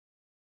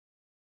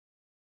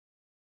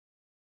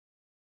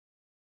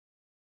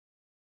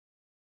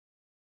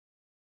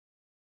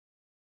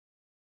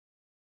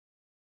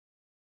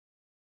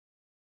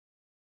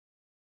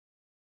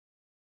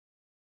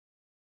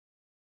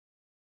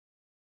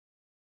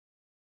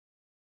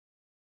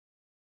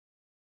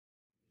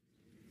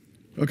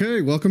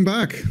Okay, welcome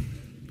back.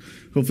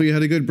 Hopefully you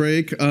had a good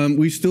break.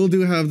 We still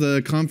do have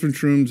the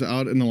conference rooms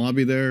out in the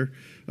lobby there.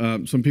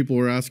 Some people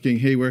were asking,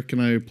 hey, where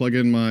can I plug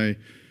in my,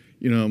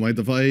 my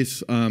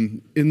device?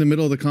 In the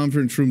middle of the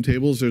conference room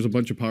tables, there's a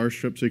bunch of power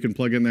strips you can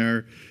plug in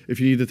there. If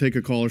you need to take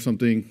a call or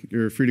something,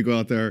 you're free to go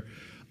out there.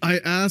 I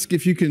ask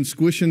if you can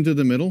squish into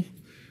the middle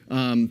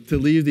to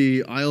leave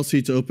the aisle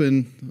seats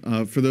open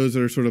for those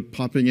that are sort of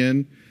popping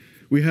in.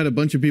 We had a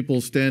bunch of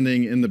people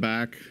standing in the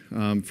back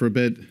for a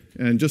bit.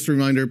 And just a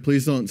reminder,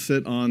 please don't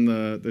sit on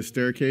the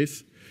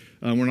staircase.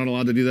 We're not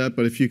allowed to do that,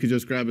 but if you could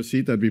just grab a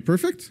seat, that'd be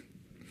perfect.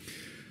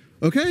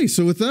 Okay,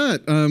 so with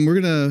that,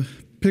 we're going to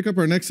pick up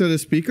our next set of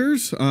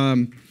speakers.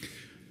 We're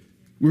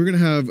going to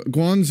have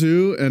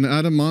Guang and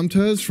Adam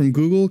Momtaz from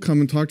Google come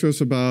and talk to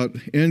us about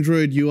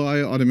Android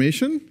UI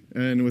automation.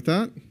 And with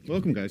that,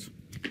 welcome, guys.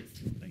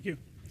 Thank you.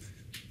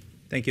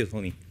 Thank you,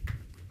 Tony.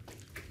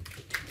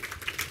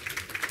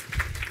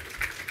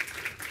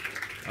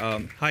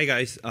 Hi,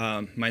 guys.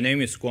 My name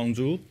is Guang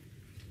Zhu.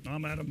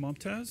 I'm Adam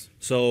Momtaz.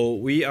 So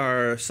we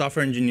are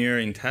software engineer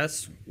in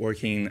test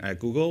working at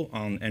Google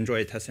on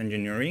Android test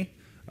engineering.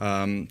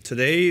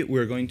 Today,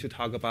 we're going to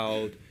talk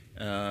about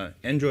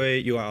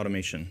Android UI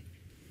automation.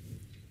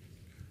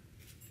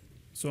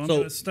 So I'm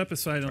going to step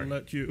aside and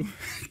let you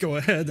go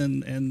ahead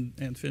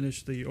and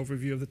finish the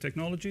overview of the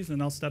technologies,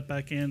 and I'll step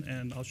back in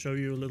and I'll show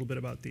you a little bit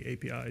about the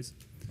APIs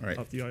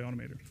of the UI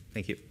Automator.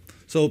 Thank you.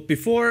 So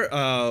before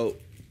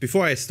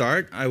I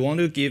start, I want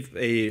to give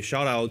a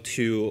shout out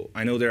to,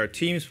 I know there are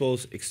teams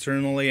both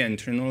externally and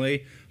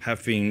internally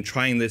have been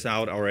trying this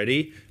out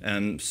already,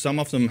 and some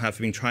of them have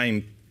been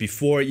trying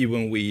before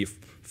even we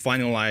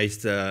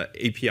finalized the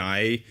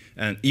API,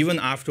 and even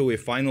after we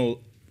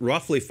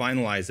roughly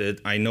finalize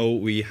it, I know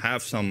we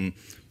have some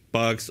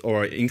bugs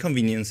or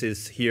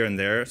inconveniences here and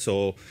there,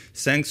 so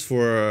thanks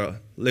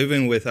for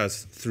living with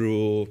us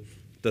through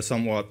the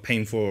somewhat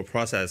painful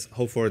process.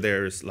 Hopefully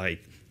there's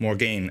more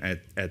gain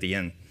at the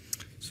end.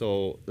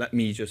 So let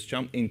me just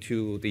jump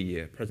into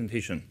the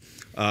presentation.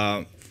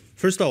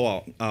 First of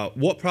all,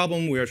 what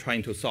problem we are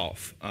trying to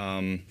solve?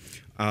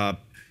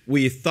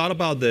 We thought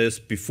about this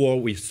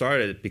before we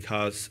started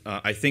because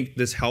I think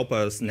this helped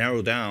us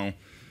narrow down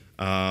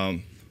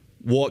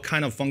what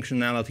kind of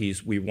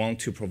functionalities we want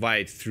to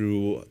provide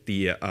through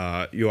the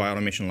UI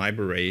automation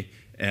library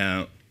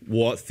and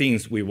what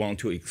things we want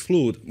to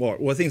exclude, or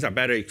what things are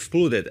better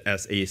excluded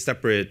as a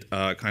separate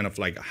kind of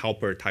like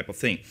helper type of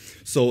thing.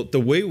 So the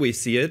way we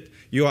see it,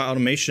 UI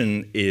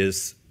automation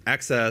is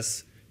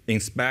access,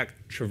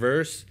 inspect,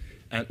 traverse,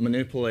 and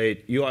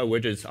manipulate UI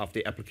widgets of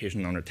the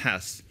application under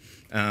test.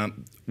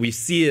 We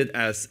see it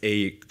as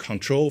a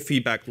control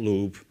feedback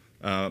loop.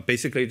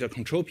 Basically, the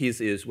control piece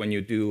is when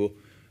you do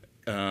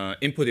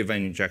input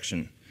event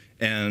injection.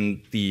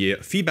 And the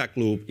feedback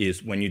loop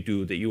is when you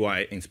do the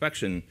UI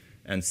inspection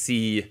and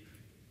see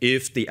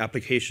if the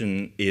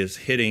application is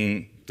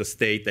hitting the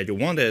state that you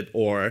wanted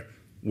or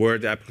where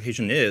the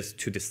application is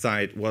to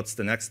decide what's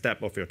the next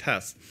step of your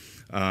test.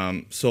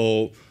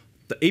 So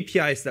the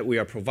APIs that we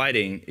are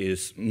providing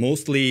is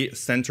mostly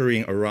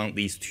centering around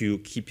these two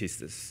key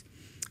pieces.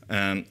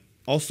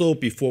 Also,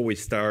 before we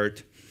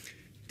start,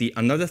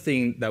 another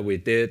thing that we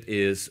did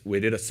is we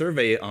did a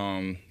survey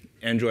on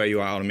Android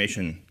UI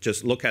automation.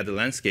 Just look at the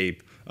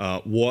landscape,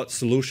 what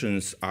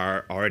solutions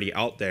are already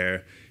out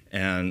there,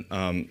 and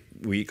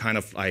we kind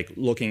of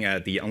looking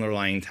at the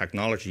underlying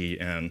technology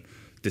and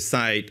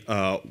decide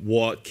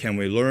what can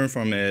we learn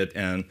from it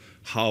and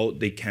how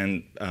we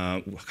can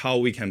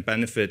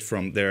benefit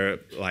from their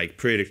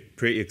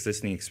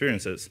pre-existing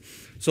experiences.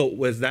 So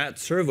with that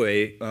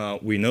survey,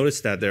 we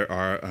noticed that there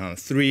are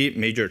three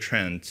major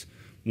trends.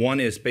 One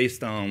is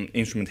based on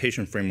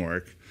instrumentation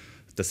framework.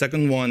 The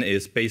second one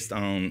is based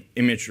on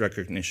image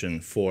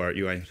recognition for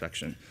UI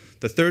inspection.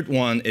 The third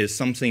one is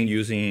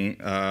using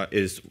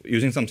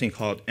something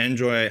called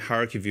Android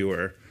Hierarchy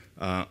Viewer.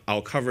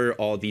 I'll cover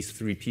all these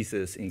three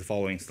pieces in the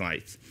following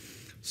slides.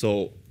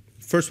 So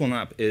first one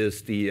up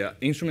is the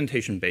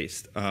instrumentation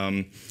based.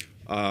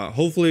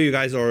 Hopefully you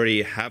guys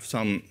already have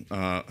some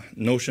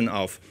notion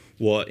of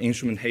what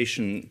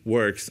instrumentation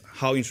works,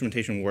 how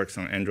instrumentation works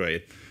on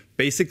Android.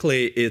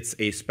 Basically, it's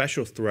a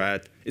special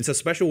thread. It's a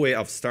special way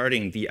of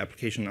starting the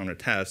application under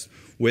test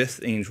with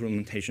an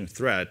instrumentation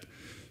thread.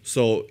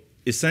 So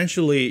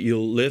essentially,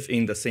 you'll live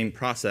in the same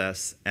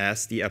process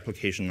as the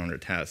application under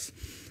test.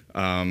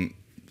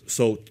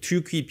 So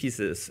two key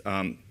pieces.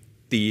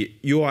 The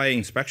UI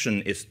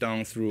inspection is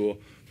done through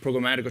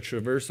programmatic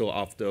traversal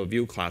of the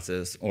view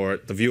classes or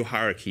the view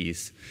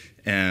hierarchies.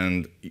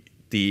 And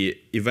the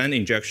event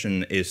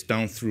injection is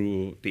done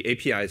through the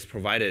APIs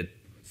provided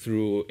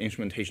through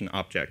instrumentation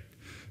object.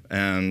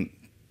 And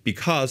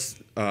because,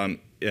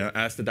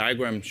 as the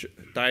diagram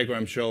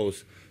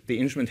shows, the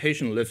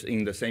instrumentation lives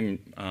in the same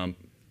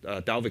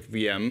Dalvik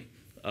VM,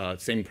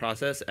 same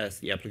process as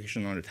the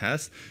application under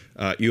test,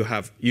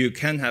 you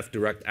can have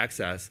direct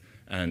access,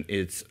 and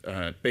it's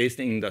based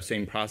in the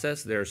same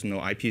process. There's no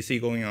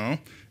IPC going on,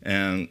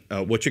 and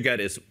what you get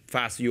is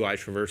fast UI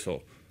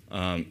traversal.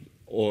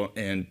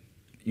 And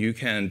you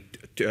can,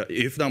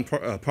 if done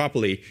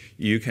properly,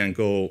 you can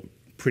go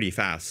pretty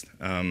fast.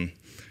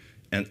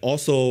 And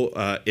also,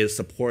 it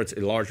supports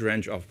a large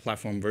range of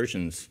platform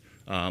versions.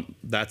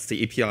 That's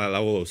the API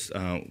levels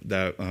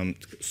that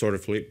sort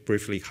of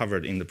briefly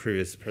covered in the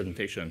previous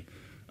presentation.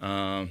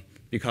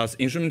 Because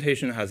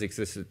instrumentation has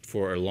existed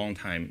for a long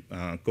time,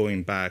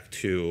 going back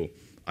to,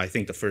 I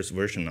think, the first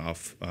version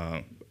of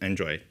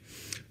Android.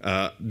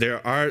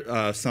 There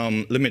are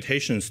some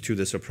limitations to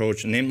this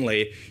approach.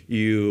 Namely,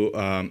 you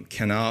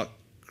cannot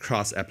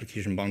cross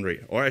application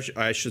boundary, or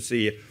I should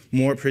say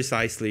more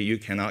precisely, you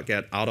cannot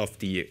get out of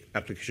the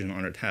application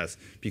under test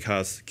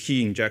because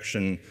key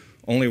injection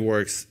only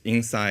works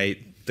inside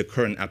the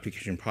current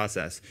application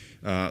process.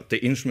 The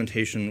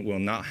instrumentation will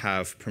not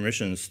have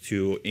permissions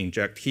to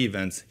inject key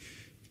events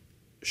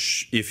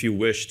if you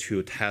wish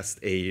to test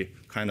a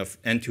kind of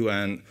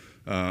end-to-end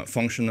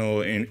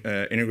functional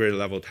integrated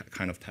level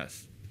kind of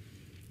test.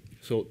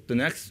 So the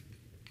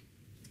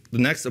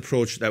next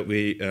approach that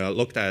we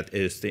looked at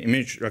is the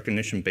image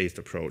recognition-based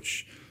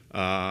approach.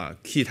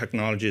 Key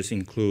technologies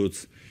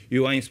includes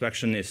UI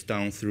inspection is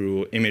done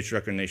through image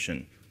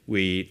recognition.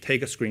 We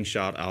take a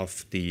screenshot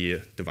of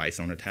the device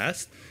under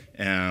test,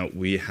 and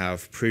we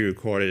have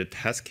pre-recorded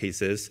test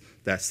cases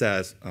that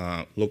says,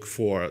 look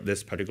for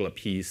this particular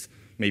piece,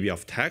 maybe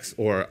of text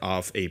or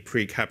of a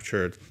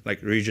pre-captured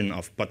like region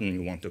of button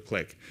you want to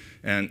click.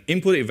 And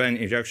input event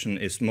injection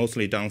is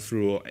mostly done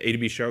through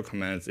ADB shell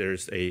commands.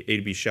 There's a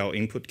ADB shell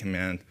input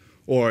command,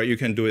 or you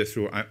can do it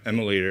through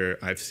emulator.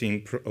 I've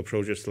seen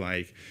approaches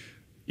like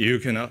you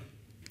can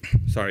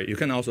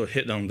also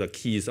hit on the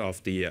keys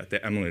of the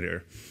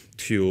emulator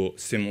to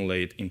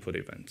simulate input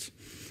events.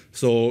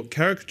 So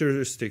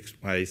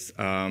characteristics-wise,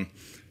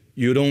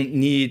 you don't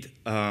need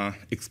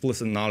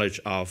explicit knowledge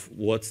of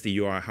what's the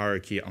UI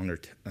hierarchy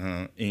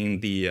in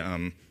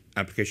the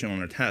application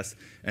under test.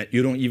 And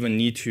you don't even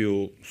need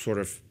to sort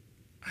of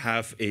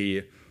have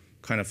a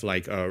kind of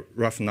like a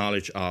rough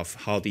knowledge of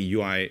how the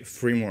UI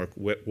framework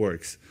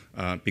works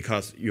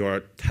because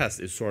your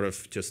test is sort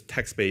of just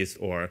text-based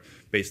or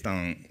based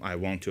on I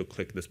want to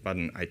click this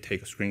button, I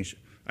take a screenshot.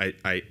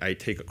 I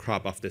take a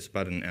crop of this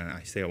button and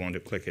I say I want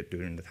to click it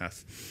during the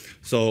test.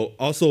 So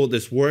also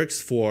this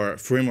works for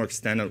framework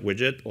standard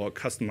widget or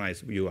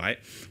customized UI.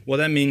 What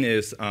that means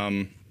is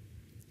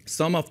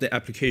some of the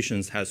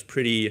applications has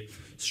pretty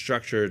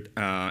structured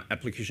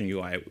application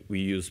UI. We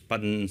use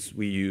buttons,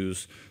 we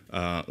use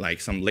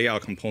like some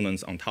layout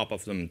components on top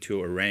of them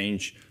to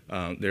arrange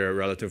their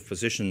relative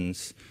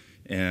positions.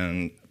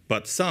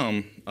 But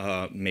some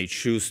may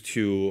choose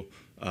to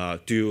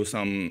do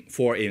some,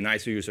 for a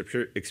nicer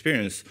user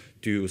experience,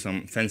 do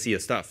some fancier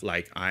stuff,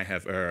 like I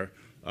have a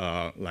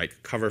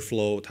like cover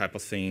flow type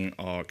of thing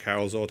or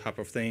carousel type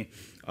of thing.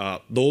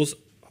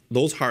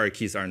 Those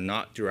hierarchies are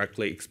not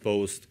directly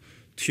exposed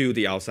to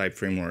the outside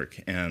framework.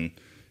 And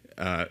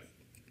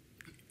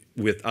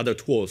with other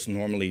tools,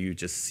 normally you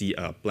just see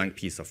a blank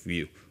piece of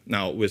view.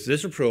 Now, with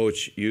this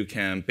approach, you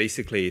can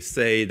basically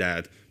say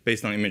that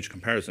based on image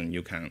comparison,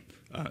 you can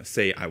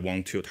say I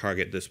want to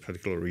target this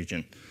particular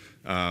region.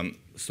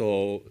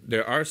 So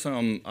there are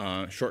some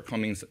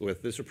shortcomings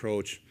with this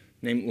approach.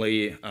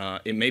 Namely,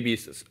 it may be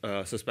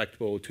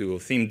susceptible to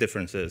theme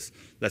differences.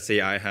 Let's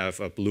say I have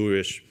a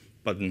bluish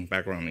button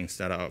background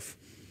instead of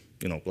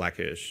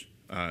blackish.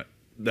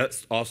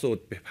 That also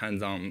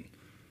depends on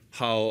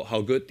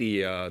how good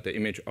the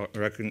image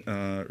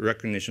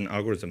recognition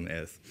algorithm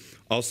is.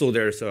 Also,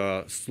 there's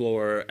a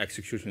slower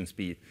execution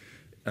speed.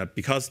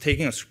 Because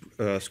taking a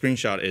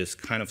screenshot is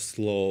kind of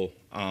slow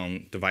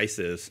on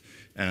devices,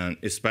 and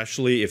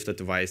especially if the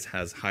device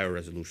has higher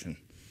resolution.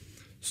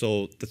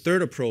 So the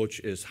third approach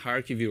is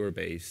hierarchy viewer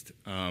based.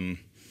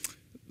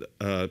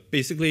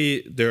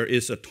 Basically, there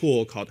is a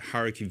tool called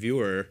hierarchy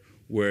viewer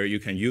where you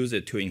can use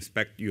it to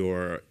inspect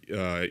your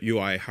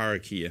UI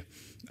hierarchy.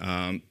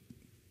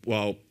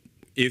 Well,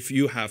 if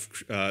you have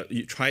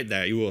you tried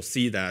that, you will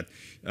see that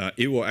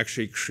it will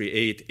actually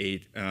create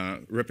a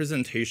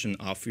representation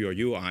of your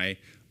UI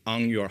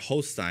on your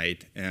host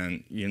side.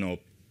 And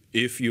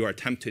if you are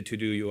tempted to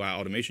do UI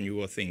automation, you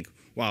will think,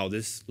 wow,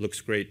 this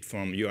looks great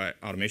from UI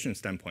automation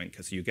standpoint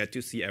because you get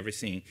to see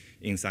everything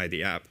inside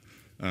the app.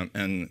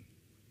 And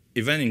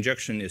event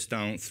injection is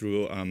done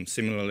through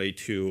similarly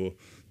to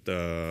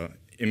the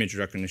image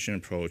recognition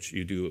approach.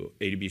 You do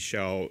ADB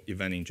shell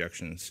event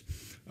injections.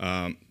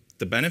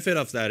 The benefit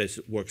of that is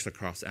it works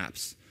across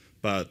apps,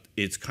 but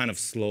it's kind of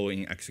slow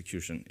in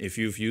execution. If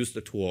you've used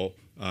the tool,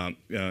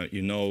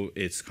 you know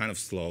it's kind of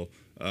slow.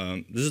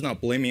 This is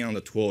not blaming on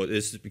the tool.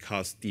 This is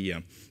because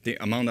the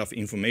amount of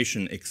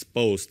information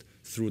exposed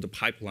through the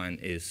pipeline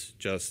is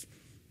just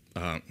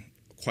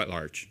quite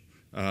large.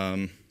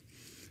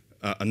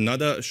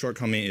 Another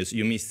shortcoming is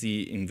you may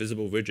see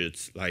invisible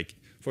widgets. Like,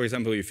 for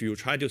example, if you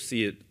try to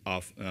see it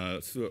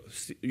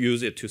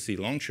use it to see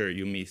launcher,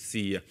 you may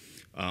see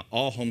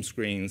all home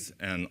screens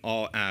and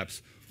all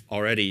apps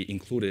already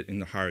included in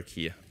the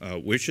hierarchy,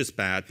 which is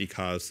bad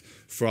because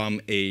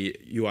from a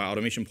UI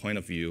automation point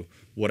of view,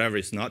 whatever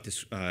is not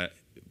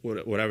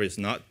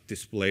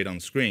displayed on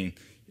screen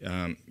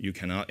you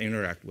cannot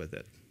interact with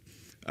it.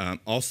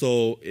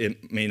 Also,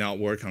 it may not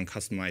work on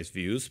customized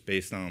views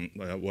based on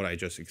what I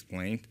just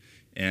explained.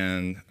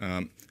 And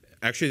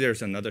actually,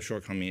 there's another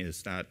shortcoming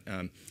is that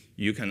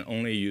you can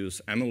only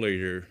use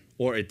emulator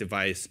or a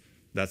device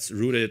that's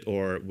rooted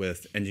or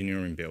with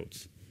engineering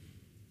builds.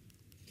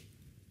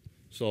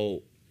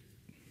 So,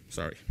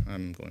 sorry,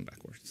 I'm going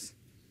backwards.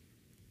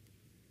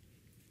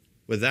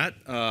 With that,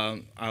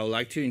 I would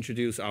like to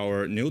introduce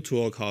our new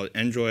tool called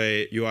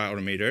Android UI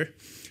Automator.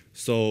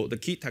 So the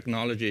key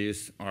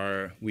technologies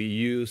are we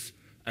use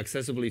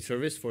accessibility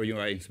service for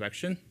UI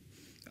inspection.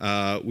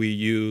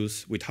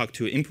 We talk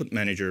to input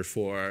manager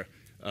for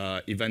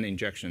event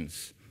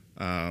injections.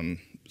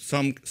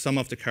 Some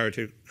of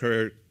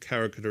the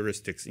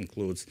characteristics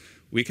includes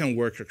we can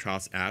work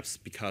across apps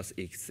because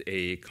it's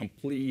a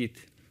completely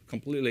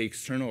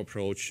external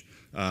approach.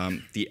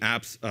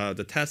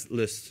 The test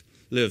list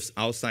lives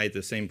outside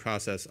the same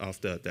process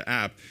of the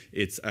app.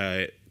 It's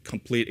a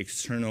complete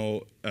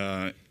external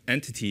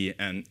entity,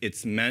 and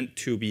it's meant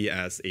to be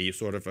as a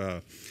sort of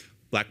a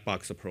black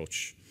box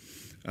approach.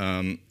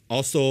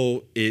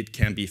 Also, it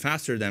can be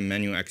faster than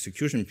manual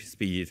execution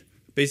speed.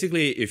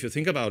 Basically, if you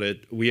think about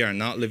it, we are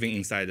not living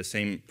inside the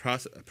same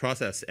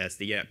process as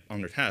the app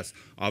under test.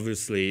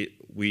 Obviously,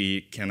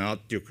 we cannot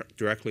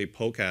directly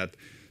poke at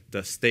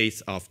the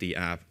states of the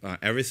app.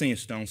 Everything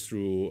is done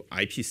through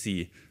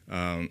IPC.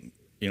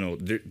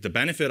 The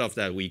benefit of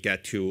that, we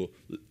get to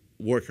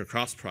work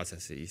across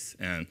processes,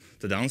 and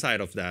the downside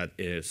of that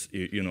is,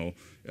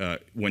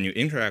 when you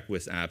interact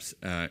with apps,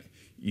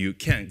 you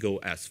can't go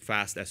as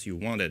fast as you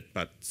want it,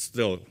 but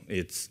still,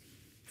 it's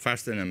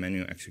faster than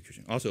manual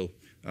execution. Also,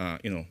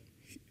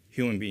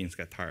 human beings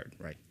get tired,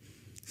 right?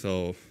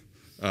 So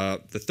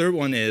the third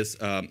one is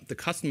the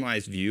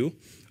customized view.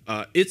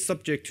 It's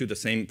subject to the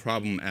same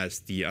problem as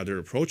the other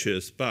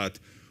approaches, but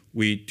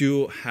we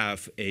do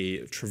have a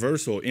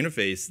traversal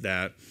interface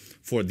that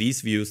for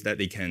these views that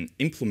they can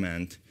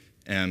implement.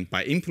 And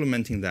by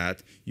implementing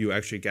that, you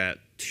actually get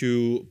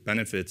two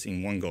benefits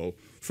in one go.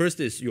 First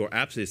is your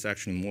apps is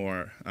actually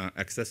more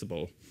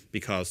accessible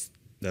because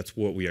that's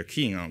what we are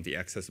keying on, the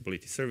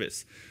accessibility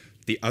service.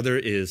 The other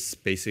is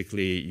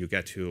basically you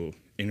get to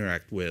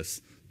interact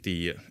with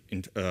the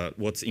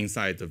what's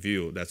inside the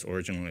view that's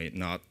originally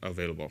not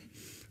available.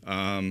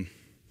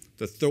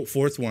 The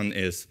fourth one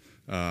is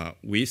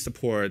we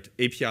support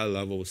API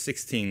level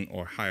 16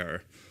 or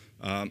higher.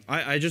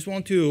 I just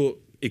want to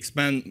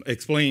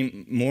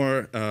explain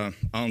more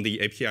on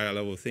the API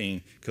level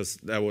thing because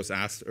that was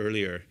asked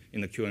earlier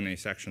in the Q&A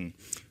section.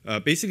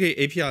 Basically,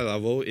 API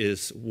level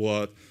is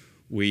what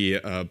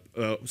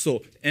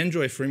so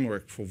Android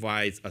framework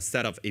provides a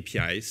set of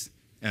APIs,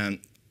 and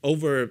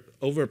over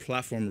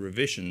platform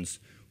revisions,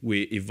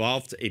 we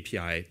evolved the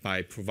API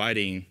by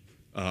providing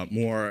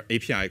more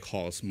API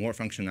calls, more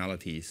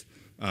functionalities.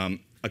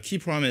 A key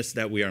promise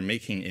that we are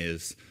making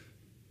is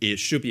it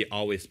should be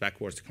always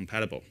backwards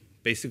compatible.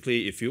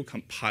 Basically, if you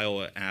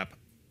compile an app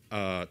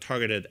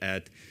targeted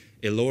at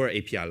a lower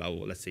API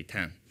level, let's say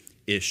 10,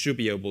 it should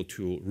be able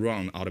to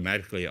run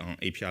automatically on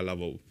API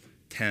level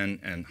 10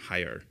 and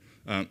higher.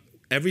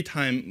 Every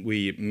time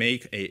we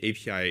make an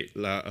API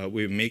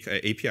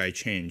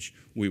change,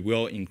 we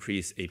will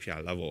increase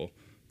API level.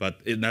 But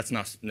that's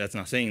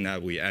not saying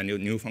that we add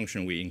new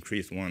function, we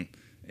increase one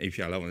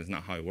API level. That's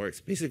not how it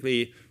works.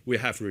 Basically, we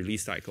have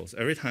release cycles.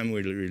 Every time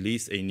we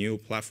release a new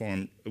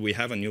platform, we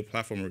have a new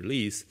platform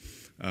release.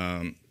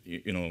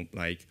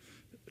 Like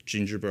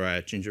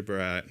Gingerbread,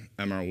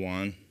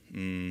 MR1,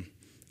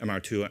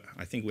 MR2.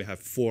 I think we have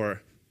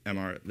 4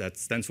 MR. That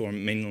stands for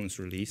maintenance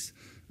release.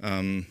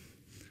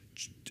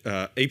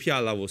 API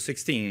level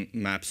 16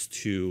 maps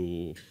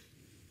to,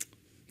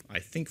 I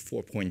think,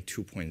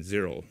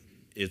 4.2.0.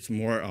 It's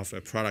more of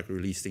a product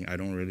release thing. I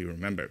don't really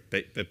remember.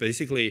 But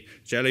basically,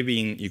 Jelly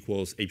Bean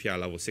equals API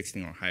level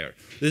 16 or higher.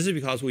 This is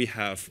because we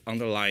have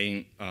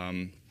underlying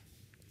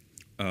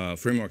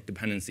framework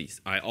dependencies.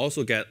 I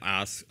also get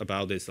asked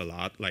about this a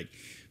lot. Like,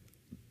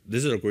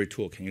 this is a great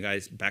tool. Can you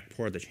guys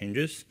backport the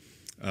changes?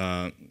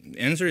 The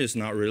answer is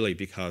not really,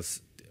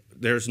 because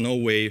there's no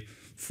way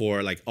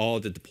for like all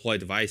the deployed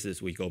devices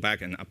we go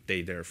back and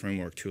update their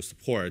framework to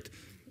support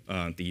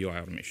the UI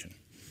automation.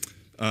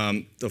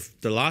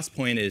 The last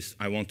point is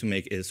I want to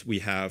make is we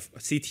have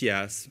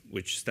CTS,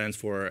 which stands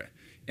for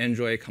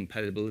Android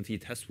Compatibility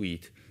Test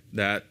Suite,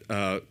 that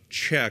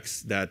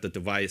checks that the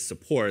device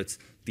supports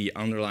the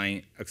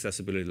underlying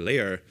accessibility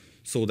layer,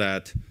 so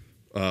that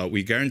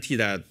we guarantee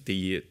that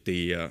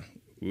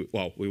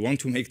we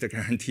want to make the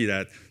guarantee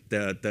that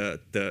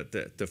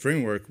the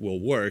framework will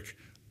work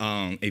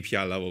on API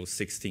level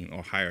 16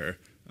 or higher.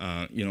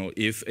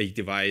 If a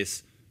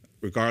device,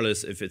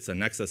 regardless if it's a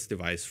Nexus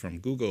device from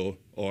Google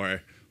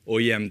or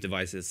OEM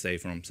devices, say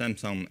from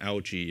Samsung,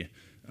 LG,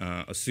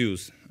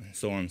 ASUS, and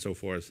so on and so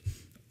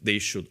forth, they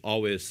should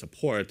always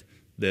support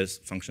this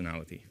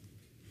functionality.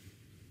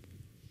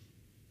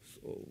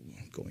 So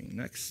going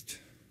next.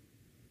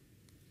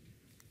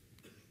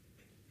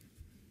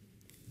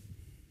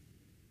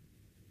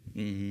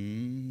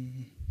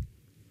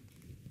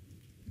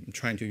 I'm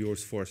trying to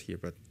use force here,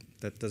 but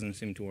that doesn't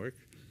seem to work.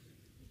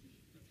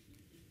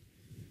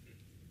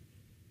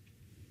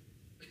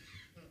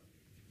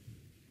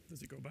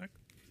 Does it go back?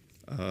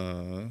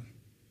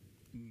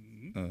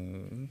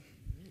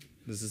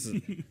 This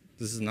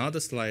is not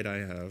the slide I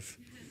have.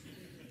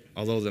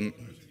 Although the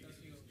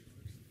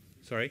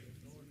sorry.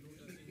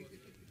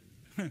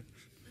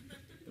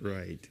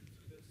 Right.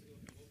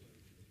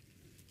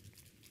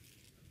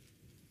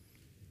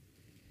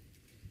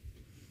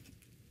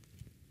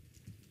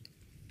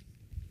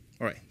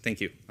 All right, thank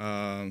you.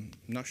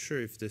 Not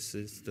sure if this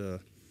is the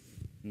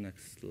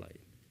next slide.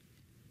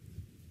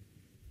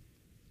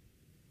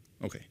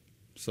 Okay,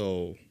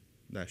 so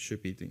that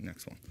should be the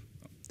next one.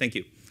 Thank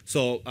you.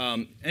 So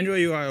Android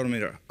UI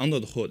Automator,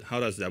 under the hood, how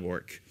does that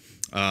work?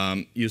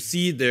 You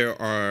see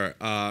there are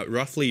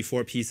roughly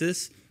 4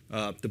 pieces.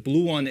 The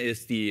blue one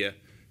is the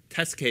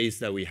test case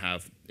that we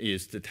have,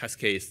 is the test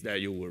case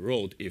that you will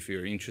wrote if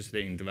you're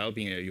interested in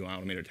developing a UI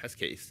Automator test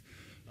case.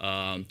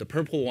 The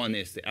purple one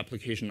is the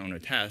application under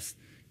test,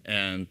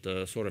 and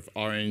the sort of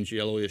orange,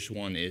 yellowish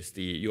one is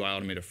the UI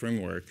Automator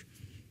framework.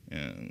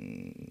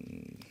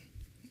 And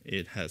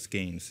it has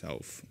gained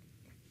self.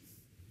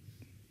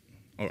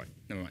 All right,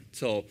 never mind.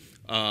 So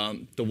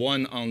the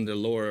one on the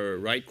lower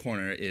right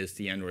corner is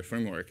the Android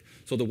framework.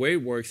 So the way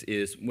it works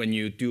is when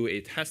you do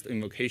a test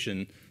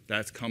invocation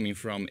that's coming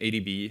from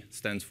ADB,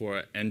 stands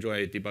for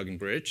Android Debugging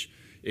Bridge.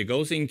 It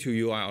goes into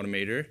UI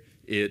Automator.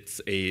 It's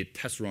a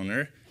test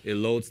runner. It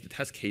loads the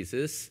test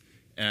cases,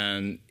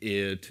 and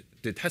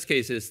the test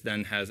cases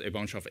then has a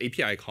bunch of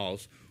API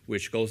calls,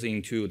 which goes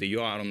into the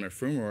UI Automator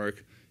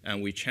framework,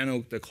 and we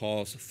channel the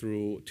calls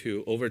through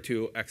over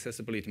to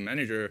Accessibility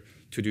Manager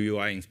to do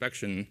UI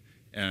inspection,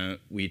 and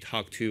we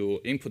talk to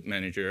Input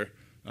Manager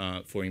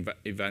for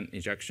event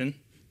injection.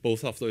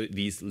 Both of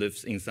these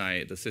lives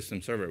inside the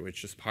system server,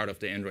 which is part of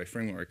the Android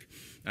framework.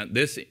 And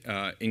this,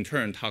 in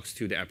turn, talks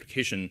to the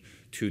application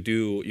to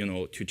do,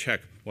 to check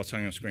what's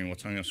on your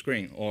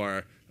screen,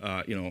 or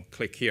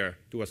click here,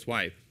 do a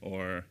swipe,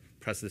 or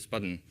press this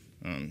button,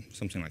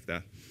 something like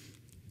that.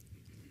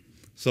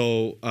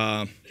 So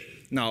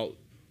now,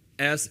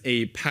 as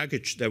a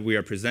package that we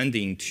are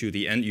presenting to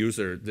the end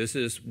user, this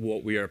is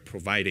what we are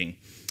providing.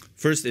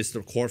 First is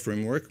the core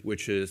framework,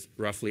 which is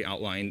roughly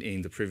outlined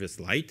in the previous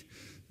slide.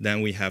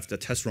 Then we have the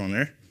test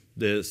runner.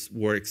 This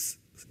works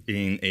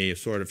in a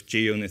sort of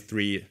JUnit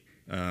 3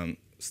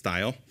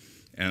 style.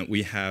 And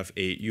we have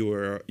a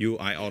UI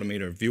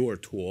Automator viewer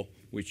tool,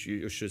 which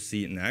you should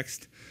see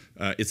next.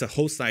 It's a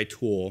host-side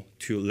tool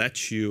to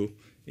let you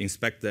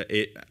inspect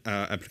the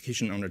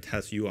application under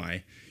test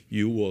UI.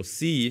 You will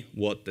see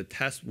what the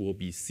test will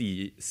be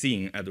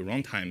seeing at the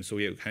runtime, so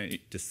you can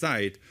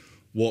decide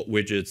what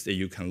widgets that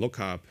you can look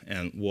up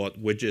and what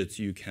widgets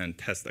you can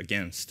test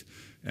against.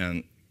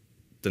 And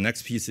the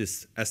next piece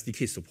is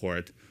SDK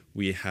support.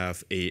 We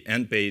have a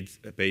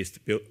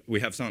Ant-based build. We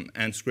have some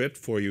Ant script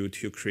for you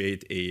to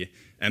create a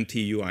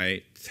empty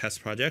UI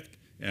test project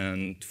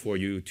and for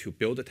you to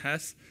build a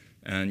test.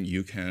 And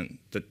you can,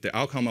 the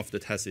outcome of the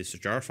test is a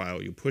jar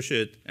file. You push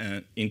it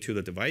into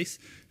the device,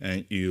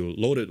 and you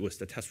load it with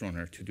the test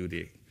runner to do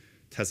the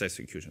test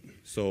execution.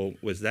 So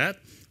with that,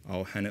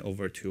 I'll hand it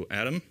over to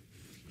Adam.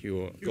 He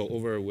will go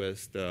over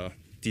with the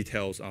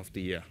details of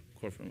the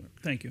core framework.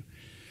 Thank you.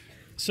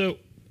 So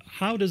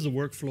how does the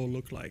workflow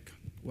look like?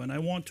 When I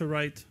want to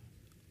write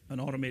an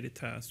automated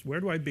test, where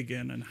do I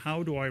begin, and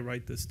how do I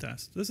write this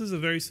test? This is a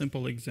very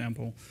simple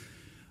example.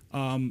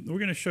 We're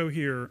going to show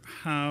here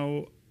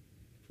how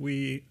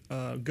we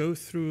go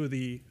through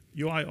the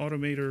UI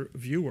Automator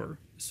viewer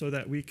so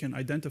that we can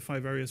identify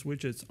various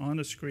widgets on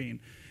the screen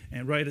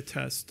and write a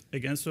test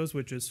against those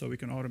widgets so we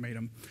can automate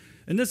them.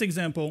 In this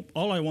example,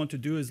 all I want to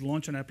do is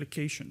launch an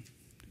application.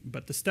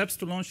 But the steps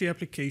to launch the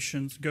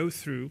applications go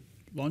through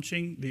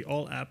launching the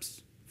All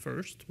Apps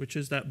first, which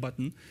is that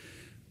button.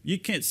 You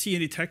can't see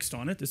any text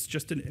on it. It's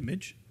just an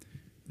image.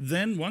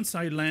 Then once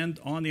I land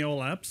on the All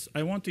Apps,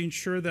 I want to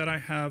ensure that I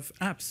have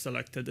apps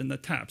selected in the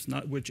tabs,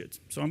 not widgets.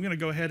 So I'm going to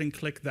go ahead and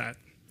click that.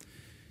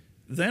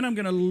 Then I'm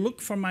going to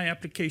look for my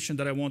application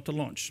that I want to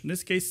launch. In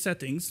this case,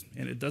 settings,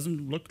 and it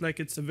doesn't look like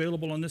it's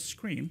available on this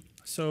screen.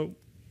 So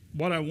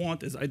what I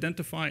want is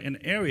identify an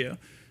area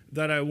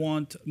that I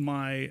want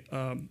my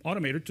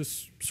automator to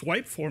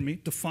swipe for me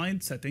to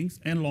find settings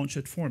and launch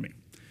it for me.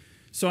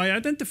 So I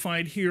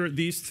identified here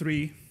these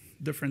 3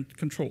 different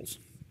controls.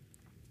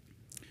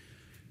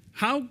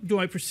 How do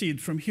I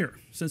proceed from here,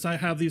 since I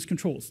have these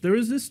controls? There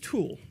is this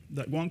tool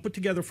that Guang put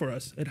together for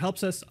us. It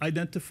helps us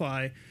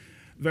identify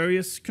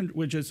various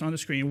widgets on the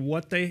screen,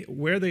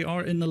 where they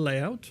are in the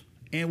layout,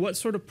 and what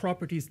sort of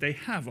properties they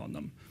have on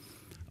them.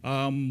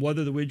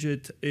 Whether the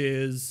widget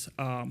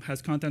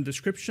has content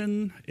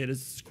description, it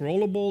is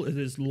scrollable, it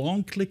is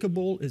long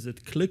clickable, is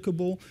it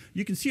clickable?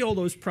 You can see all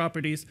those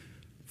properties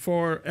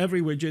for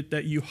every widget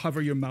that you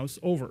hover your mouse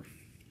over.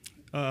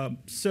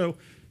 So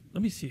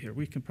let me see here.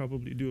 We can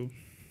probably do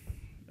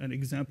an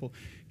example.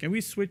 Can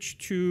we switch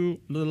to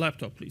the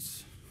laptop,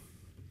 please?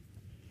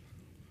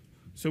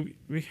 So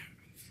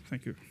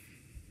thank you.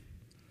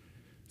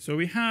 So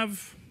we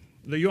have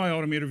the UI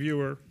Automator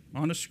viewer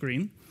on a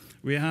screen.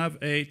 We have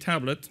a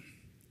tablet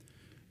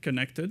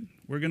connected.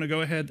 We're going to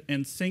go ahead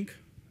and sync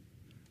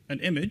an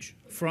image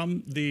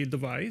from the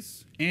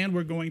device, and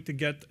we're going to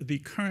get the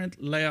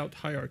current layout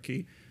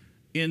hierarchy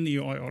in the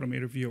UI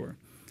Automator viewer.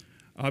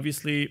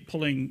 Obviously,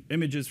 pulling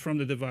images from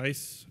the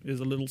device is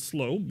a little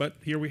slow, but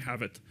here we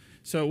have it.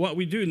 So what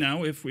we do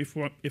now,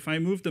 if I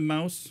move the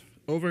mouse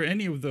over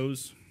any of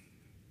those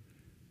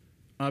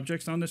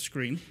objects on the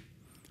screen,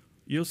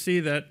 you'll see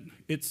that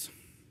it's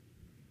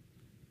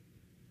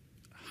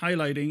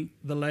highlighting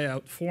the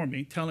layout for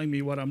me, telling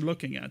me what I'm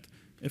looking at.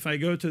 If I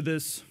go to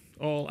this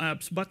All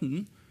Apps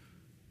button,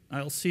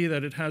 I'll see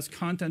that it has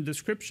content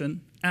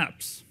description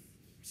apps.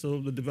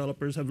 So the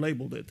developers have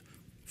labeled it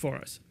for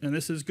us. And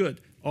this is good.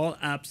 All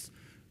apps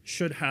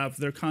should have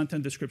their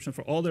content description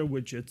for all their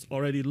widgets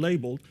already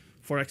labeled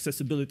for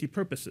accessibility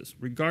purposes,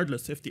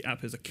 regardless if the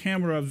app is a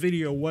camera,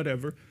 video,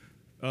 whatever.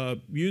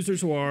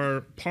 Users who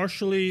are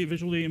partially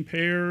visually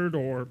impaired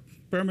or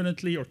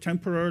permanently or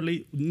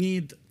temporarily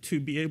need to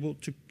be able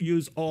to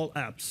use all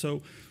apps.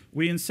 So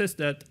we insist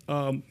that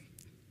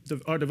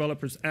our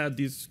developers add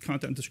these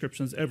content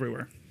descriptions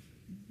everywhere.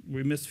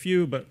 We miss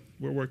few, but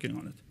we're working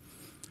on it.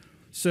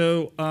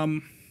 So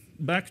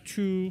back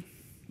to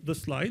the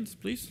slides,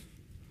 please.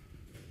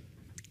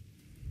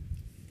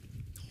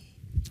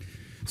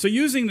 So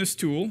using this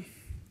tool,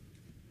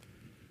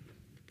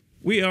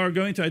 we are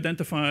going to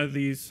identify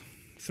these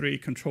 3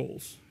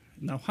 controls.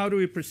 Now, how do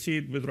we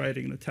proceed with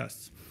writing the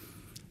tests?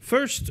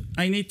 First,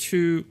 I need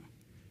to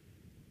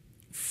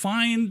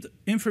find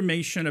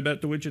information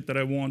about the widget that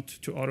I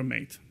want to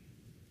automate.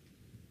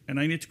 And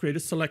I need to create a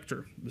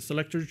selector. The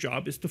selector's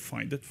job is to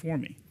find it for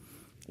me.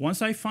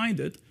 Once I find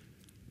it,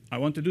 I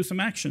want to do some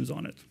actions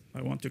on it.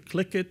 I want to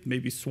click it,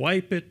 maybe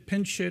swipe it,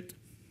 pinch it,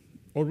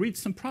 or read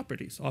some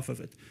properties off of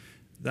it.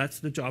 That's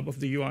the job of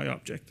the UI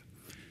object.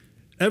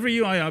 Every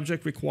UI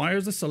object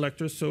requires a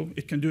selector so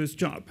it can do its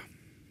job.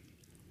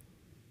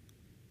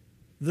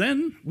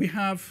 Then we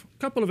have a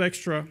couple of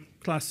extra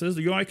classes,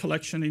 the UI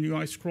collection and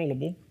UI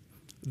scrollable.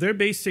 They're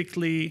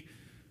basically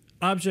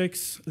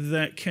objects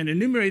that can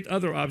enumerate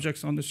other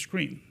objects on the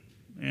screen.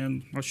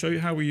 And I'll show you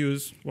how we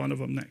use one of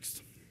them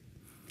next.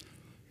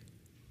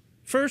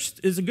 First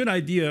is a good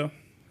idea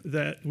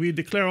that we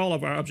declare all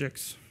of our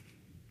objects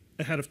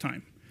ahead of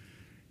time.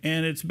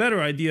 And it's a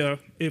better idea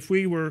if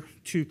we were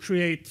to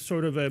create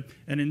sort of an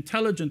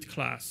intelligent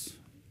class,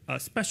 a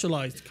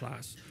specialized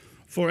class,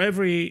 for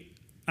every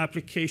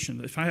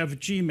application. If I have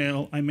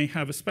Gmail, I may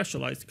have a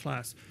specialized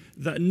class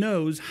that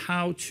knows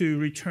how to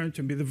return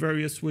to me the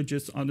various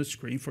widgets on the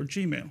screen for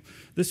Gmail.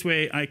 This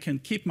way, I can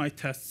keep my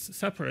tests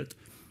separate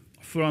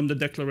from the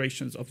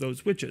declarations of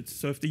those widgets.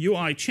 So if the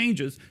UI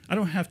changes, I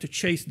don't have to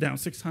chase down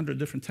 600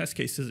 different test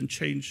cases and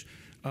change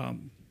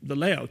the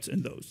layouts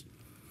in those.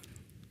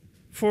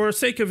 For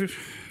sake of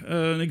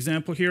an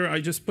example here, I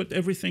just put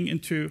everything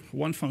into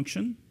one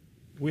function.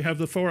 We have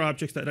the 4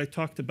 objects that I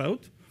talked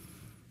about.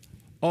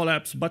 All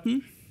apps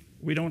button.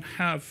 We don't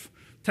have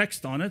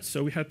text on it,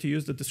 so we had to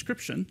use the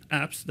description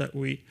apps that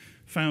we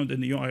found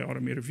in the UI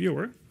Automator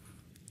viewer.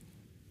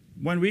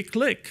 When we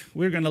click,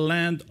 we're going to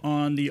land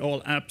on the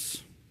All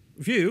Apps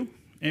view,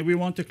 and we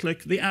want to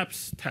click the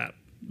Apps tab.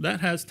 That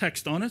has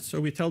text on it, so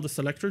we tell the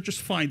selector,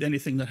 just find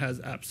anything that has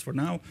apps for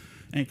now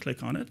and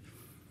click on it.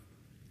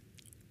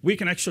 We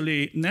can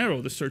actually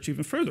narrow the search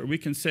even further. We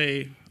can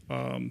say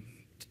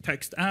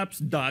text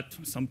apps dot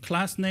some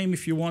class name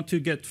if you want to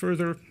get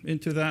further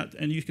into that,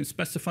 and you can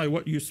specify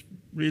what you're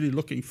really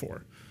looking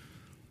for.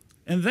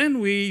 And then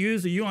we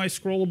use the UI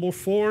scrollable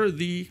for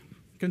the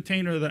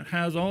container that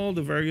has all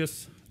the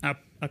various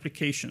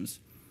applications.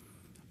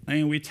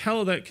 And we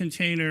tell that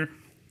container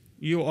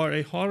you are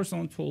a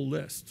horizontal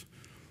list,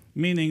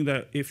 meaning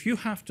that if you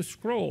have to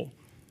scroll,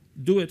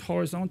 do it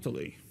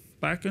horizontally,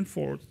 back and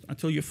forth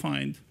until you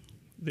find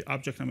the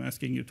object I'm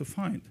asking you to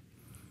find.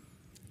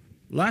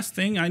 Last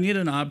thing, I need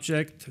an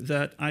object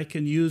that I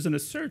can use an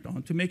assert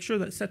on to make sure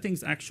that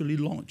settings actually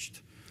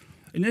launched.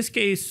 In this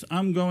case,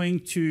 I'm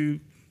going to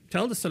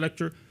tell the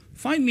selector,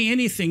 find me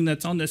anything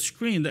that's on the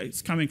screen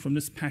that's coming from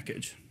this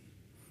package.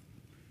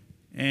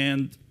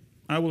 And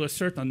I will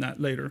assert on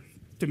that later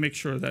to make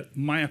sure that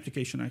my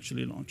application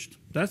actually launched.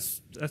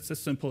 That's as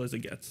simple as it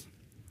gets.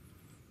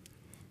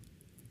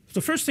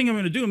 The first thing I'm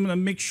going to do, I'm going to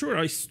make sure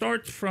I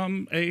start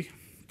from a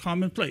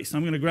common place.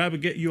 I'm going to grab a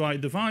Get UI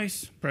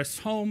device, press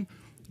Home.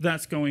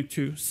 That's going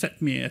to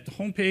set me at the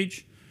home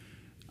page.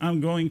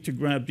 I'm going to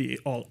grab the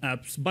All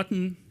Apps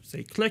button,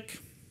 say click,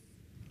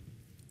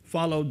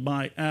 followed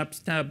by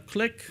Apps tab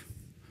click,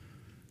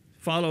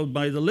 followed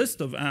by the list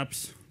of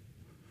apps.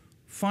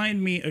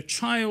 Find me a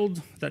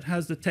child that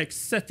has the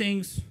text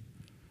settings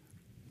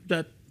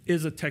that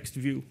is a text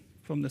view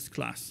from this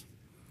class.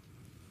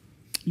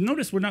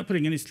 Notice we're not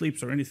putting any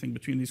sleeps or anything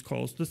between these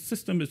calls. The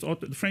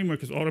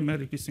framework is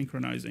automatically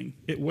synchronizing.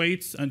 It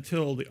waits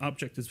until the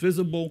object is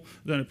visible,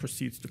 then it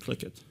proceeds to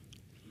click it.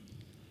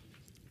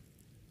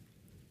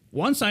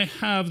 Once I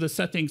have the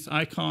settings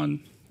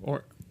icon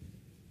or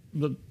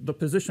the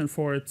position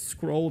for it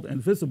scrolled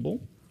and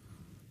visible,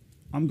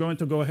 I'm going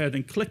to go ahead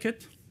and click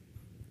it,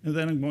 and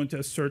then I'm going to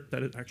assert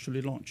that it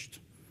actually launched.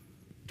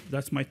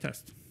 That's my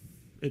test.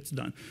 It's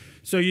done.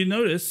 So you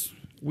notice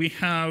we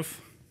have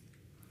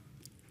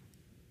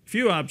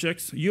few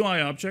objects,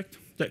 UI object,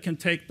 that can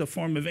take the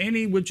form of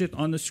any widget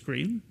on the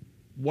screen.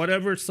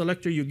 Whatever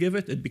selector you give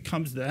it, it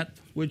becomes that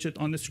widget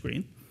on the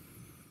screen.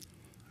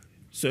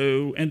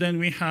 So, and then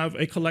we have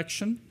a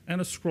collection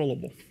and a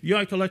scrollable.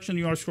 UI collection,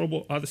 UI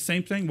scrollable are the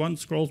same thing. One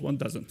scrolls, one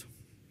doesn't.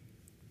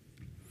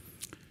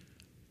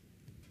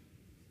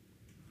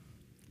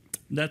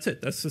 That's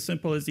it. That's as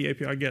simple as the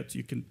API gets.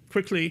 You can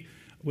quickly,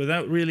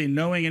 without really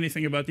knowing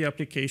anything about the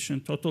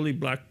application, totally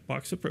black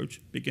box approach,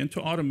 begin to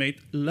automate,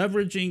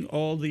 leveraging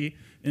all the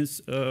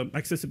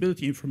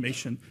accessibility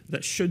information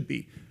that should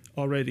be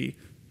already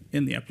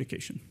in the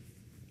application.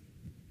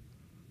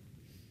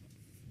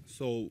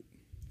 So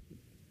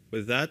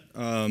with that,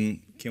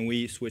 can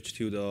we switch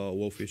to the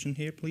World Vision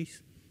here,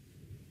 please?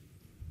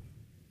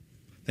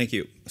 Thank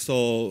you.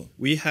 So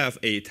we have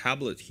a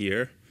tablet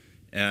here.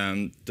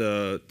 And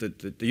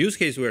the use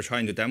case we're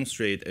trying to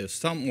demonstrate is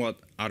somewhat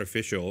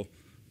artificial,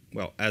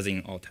 well, as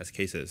in all test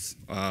cases.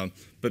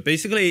 But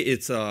basically,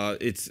 it's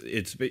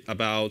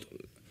about,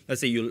 let's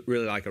say you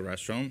really like a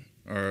restaurant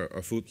or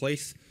a food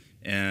place,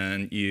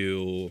 and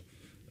you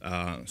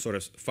sort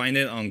of find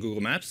it on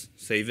Google Maps,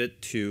 save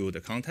it to the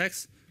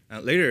context,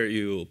 and later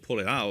you pull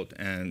it out,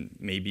 and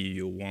maybe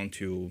you want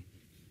to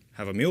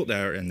have a meal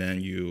there, and then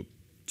you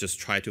just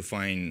try to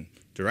find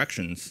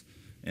directions.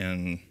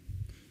 And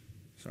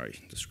sorry,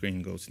 the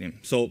screen goes dim.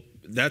 So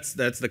that's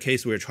the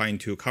case we're trying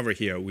to cover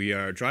here. We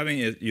are driving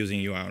it using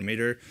UI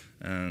Automator.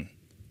 And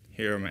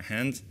here are my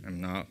hands. I'm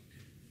not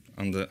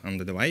on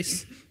the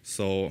device.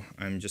 So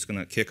I'm just going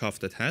to kick off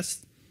the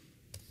test.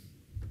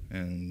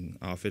 And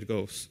off it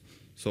goes.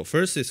 So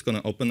first, it's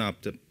going to open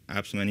up the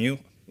apps menu,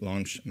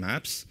 launch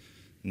maps,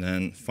 and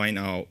then find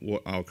out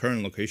what our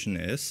current location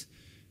is.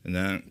 And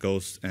then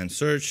goes and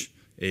search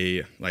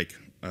a, like,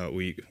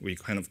 we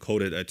kind of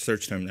coded a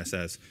search term that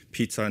says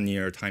pizza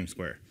near Times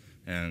Square.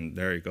 And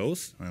there it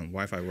goes.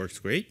 Wi-Fi works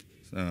great.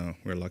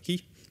 We're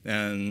lucky.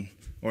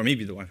 Or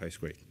maybe the Wi-Fi is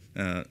great.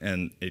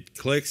 And it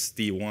clicks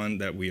the one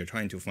that we are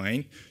trying to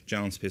find,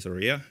 John's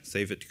Pizzeria,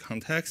 save it to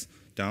context,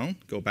 down,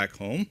 go back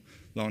home,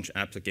 launch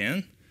apps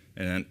again,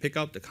 and then pick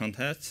up the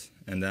context,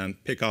 and then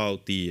pick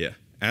out the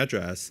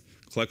address,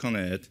 click on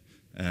it,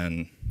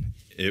 and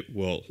it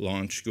will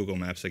launch Google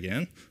Maps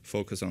again,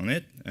 focus on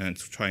it, and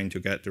trying to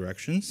get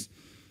directions.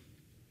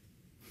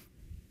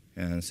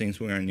 And since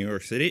we're in New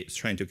York City, it's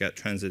trying to get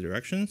transit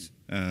directions.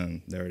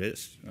 And there it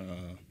is.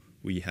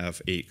 We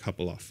have a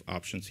couple of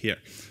options here.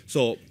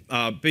 So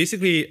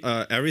basically,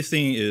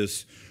 everything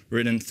is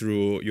written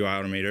through UI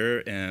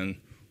Automator, and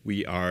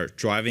we are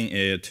driving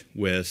it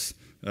with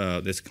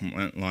this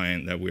command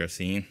line that we are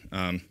seeing.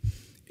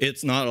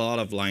 It's not a lot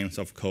of lines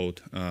of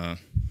code.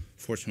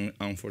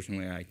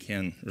 Unfortunately, I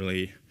can't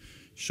really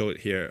show it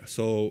here.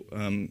 So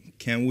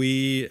can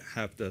we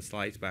have the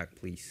slides back,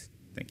 please?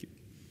 Thank you.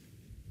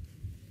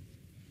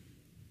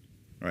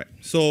 All right,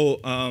 so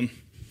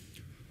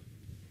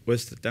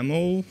with the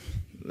demo,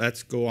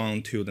 let's go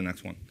on to the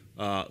next one.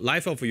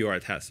 Life of a UI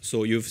test.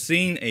 So you've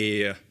seen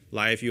a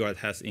live UI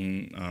test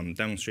in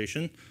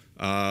demonstration.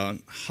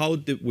 How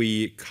did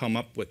we come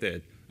up with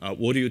it?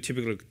 What do you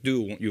typically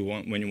do when you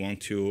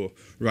want to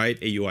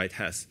write a UI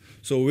test?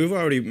 So we've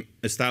already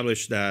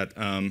established that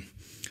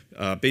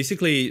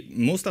basically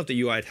most of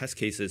the UI test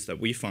cases that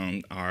we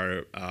found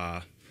are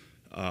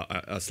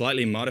a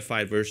slightly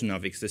modified version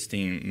of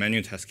existing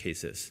menu test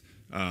cases.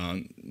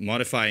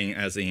 Modifying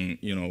as in,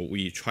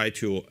 we try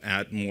to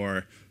add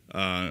more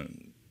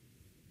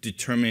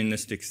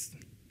deterministics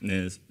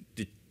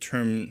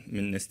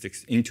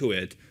into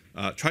it.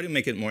 Try to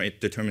make it more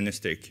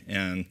deterministic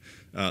and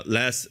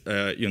less,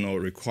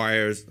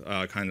 requires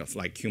kind of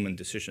like human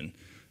decision.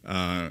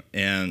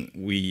 And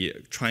we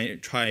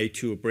try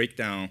to break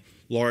down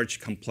large,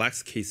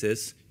 complex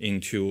cases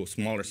into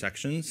smaller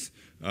sections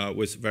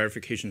with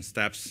verification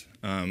steps,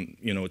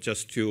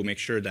 just to make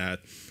sure that,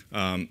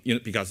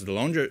 because the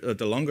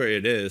longer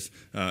it is,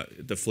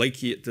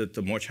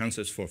 the more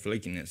chances for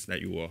flakiness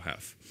that you will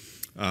have.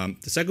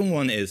 The second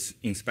one is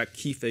inspect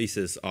key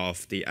phases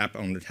of the app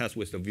under test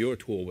with the viewer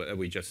tool that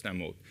we just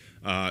demoed.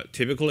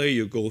 Typically,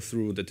 you go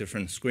through the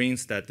different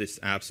screens that these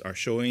apps are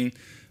showing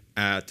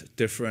at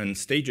different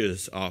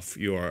stages of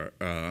your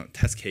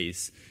test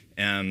case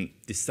and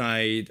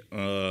decide,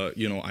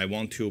 I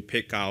want to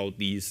pick out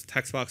these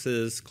text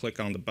boxes, click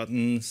on the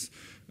buttons,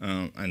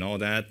 and all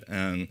that.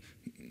 And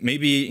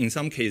maybe in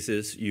some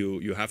cases,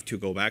 you have to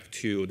go back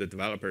to the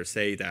developer,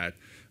 say that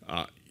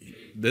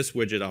this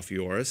widget of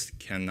yours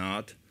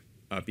cannot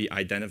be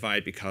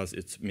identified because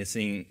it's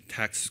missing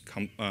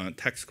a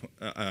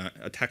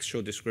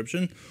textual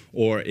description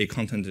or a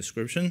content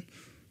description,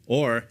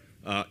 or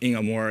in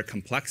a more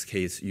complex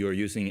case, you're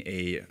using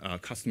a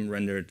custom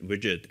rendered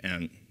widget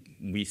and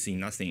we see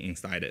nothing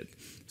inside it.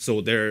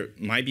 So there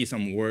might be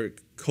some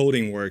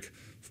coding work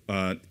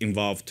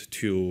involved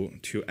to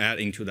add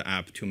into the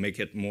app to make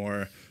it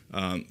more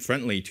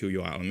friendly to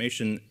UI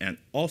automation. And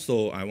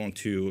also, I want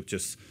to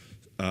just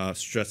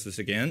stress this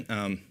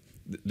again.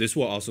 This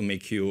will also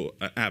make your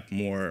app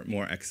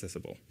more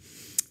accessible.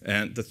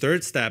 And the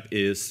third step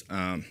is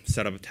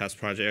set up a test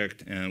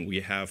project, and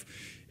we have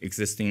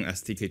existing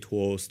SDK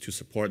tools to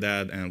support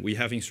that, and we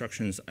have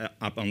instructions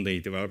up on the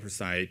developer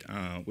side,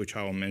 which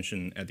I will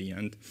mention at the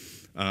end.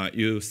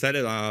 You set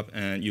it up,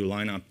 and you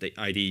line up the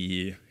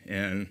IDE,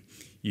 and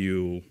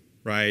you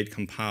write,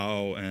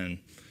 compile, and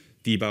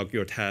debug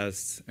your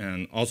tests.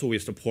 And also we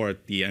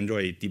support the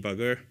Android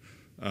debugger.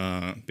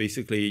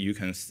 Basically, you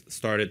can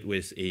start it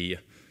with a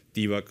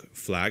debug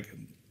flag.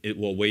 It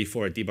will wait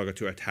for a debugger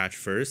to attach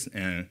first,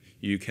 and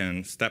you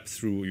can step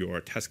through your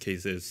test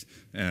cases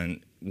and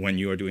when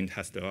you are doing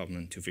test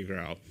development to figure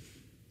out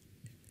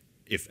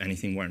if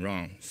anything went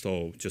wrong.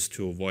 So just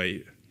to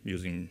avoid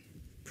using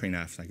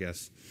printfs, I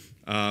guess.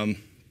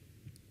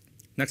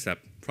 Next step,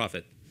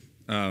 profit.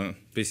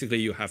 Basically,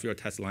 you have your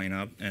test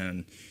lineup,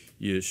 and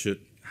you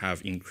should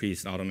have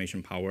increased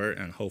automation power,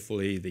 and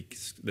hopefully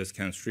this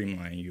can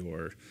streamline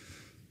your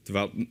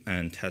development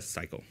and test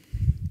cycle.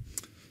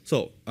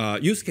 So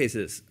use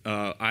cases.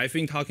 I've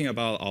been talking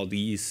about all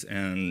these,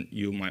 and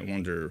you might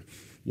wonder,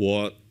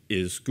 what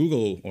is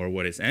Google or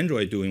what is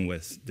Android doing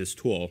with this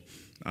tool?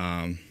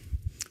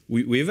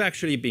 We've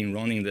actually been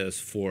running this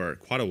for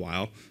quite a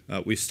while.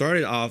 We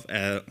started off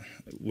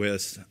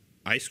with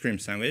ice cream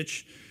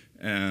sandwich,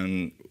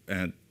 and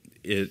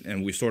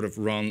we sort of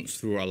run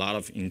through a lot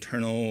of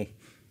internal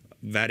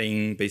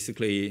vetting.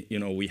 Basically,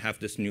 we have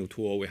this new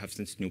tool, we have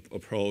this new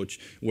approach,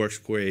 works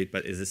great,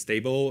 but is it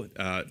stable?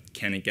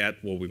 Can it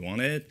get what we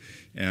wanted?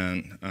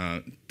 And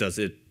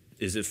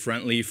is it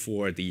friendly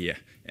for the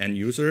end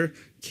user?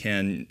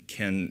 Can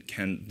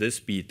this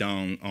be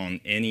done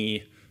on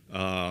any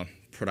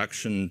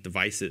production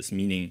devices?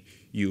 Meaning,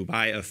 you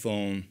buy a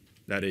phone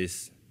that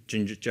is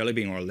Jelly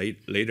Bean or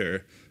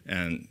later,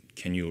 and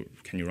can you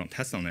run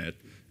tests on it?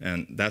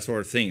 And that sort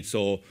of thing.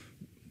 So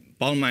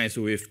bottom line is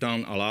we've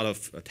done a lot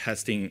of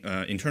testing,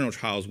 internal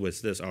trials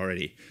with this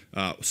already.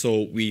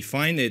 So we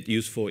find it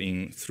useful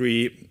in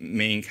three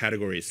main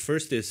categories.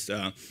 First is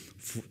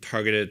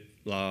targeted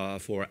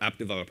for app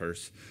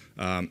developers.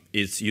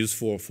 It's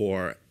useful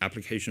for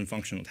application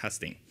functional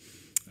testing.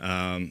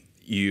 As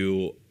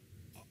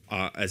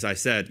I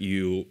said,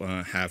 you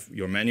have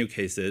your menu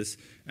cases,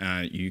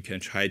 and you can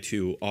try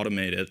to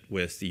automate it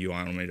with the UI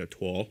Automator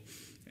tool,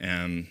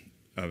 and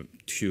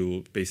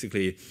to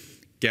basically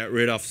get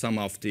rid of some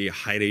of the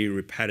highly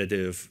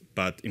repetitive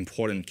but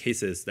important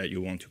cases that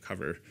you want to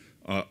cover.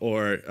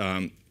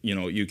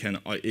 You can,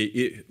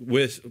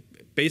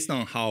 based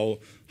on how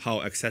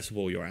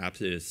accessible your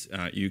app is,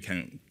 you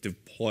can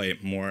deploy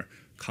more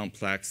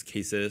complex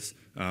cases.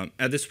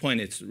 At this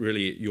point, it's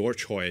really your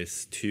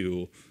choice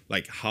to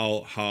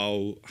how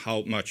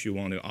much you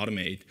want to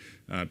automate,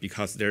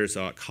 because there's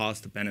a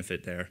cost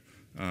benefit there.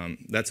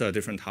 That's a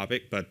different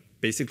topic, but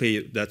basically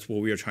that's what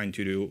we are trying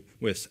to do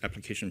with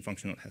application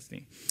functional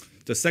testing.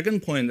 The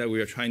second point that we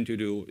are trying to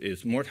do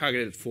is more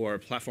targeted for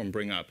platform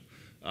bring up,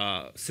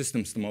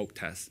 system smoke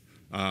tests.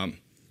 I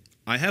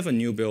have a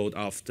new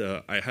device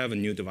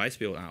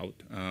build out.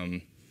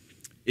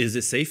 Is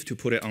it safe to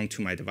put it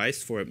onto my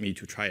device for me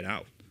to try it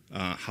out?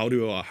 How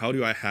do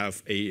I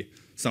have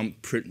some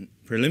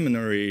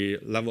preliminary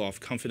level of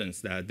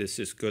confidence that this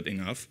is good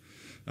enough?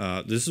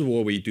 This is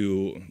what we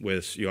do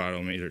with UI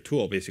Automator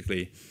tool.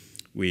 Basically,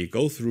 we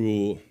go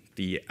through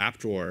the app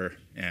drawer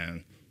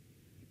and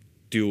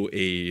do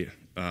a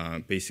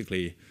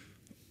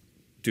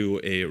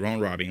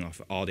round robin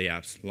of all the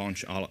apps,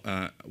 launch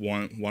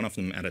one of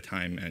them at a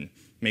time, and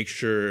make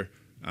sure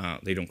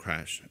they don't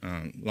crash.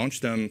 Launch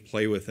them,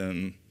 play with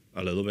them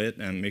a little bit,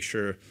 and make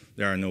sure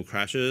there are no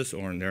crashes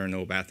or there are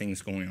no bad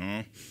things going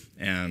on,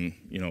 and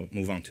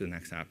move on to the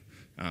next app.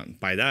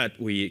 By that,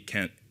 we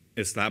can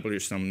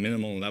establish some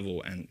minimal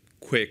level and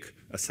quick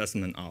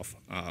assessment of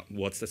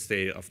what's the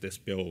state of this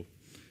build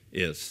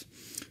is.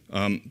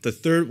 The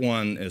third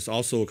one is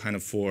also kind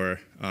of for,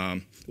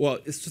 the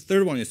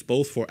third one is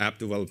both for app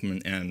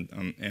development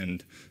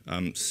and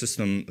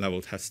system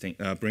level testing,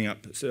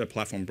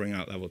 platform bring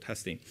up level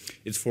testing.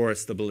 It's for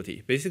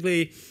stability.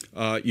 Basically,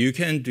 you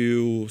can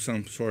do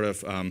some sort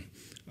of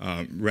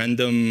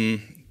randomized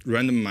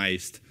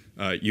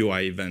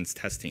UI events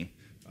testing.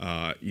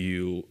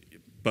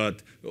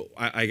 But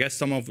I guess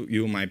some of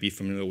you might be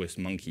familiar with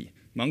Monkey.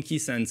 Monkey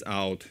sends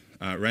out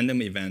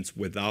random events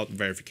without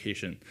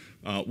verification.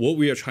 What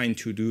we are trying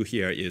to do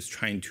here is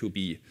trying to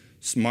be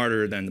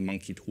smarter than the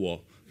Monkey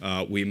tool.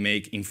 We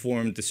make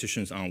informed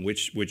decisions on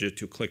which widget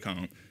to click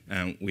on,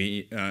 and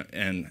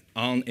and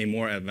on a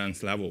more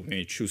advanced level,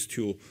 we choose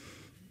to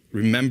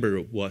remember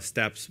what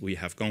steps we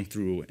have gone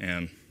through,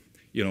 and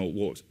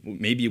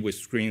maybe with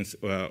screens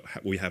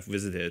we have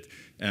visited,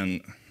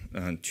 and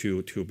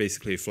to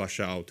basically flush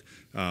out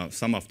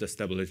some of the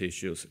stability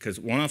issues. Because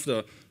one of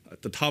the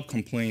top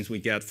complaints we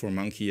get for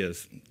Monkey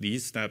is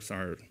these steps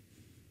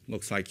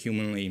looks like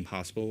humanly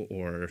impossible,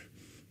 or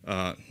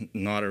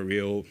not a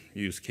real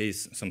use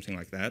case, something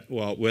like that.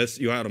 Well, with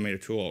UI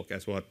Automator tool,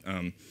 guess what?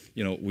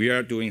 We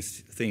are doing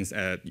things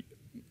at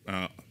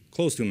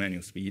close to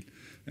manual speed,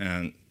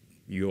 and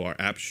your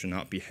app should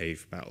not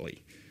behave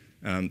badly.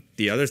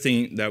 The other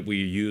thing that we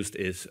used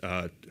is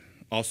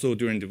also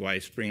during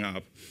device bring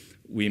up,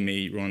 we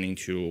may run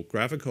into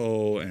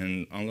graphical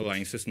and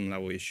underlying system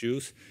level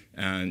issues,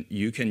 and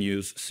you can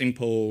use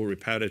simple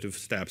repetitive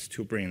steps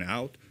to bring it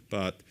out,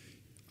 but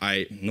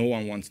no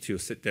one wants to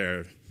sit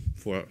there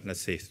for,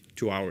 let's say,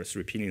 2 hours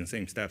repeating the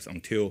same steps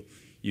until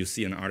you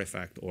see an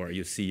artifact or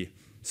you see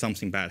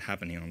something bad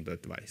happening on the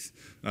device.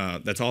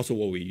 That's also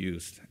what we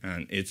used,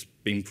 and it's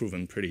been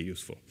proven pretty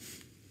useful.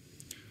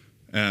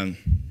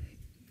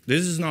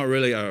 This is not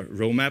really a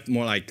roadmap,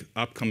 more like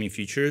upcoming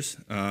features.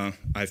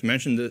 I've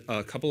mentioned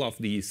a couple of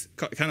these,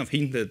 kind of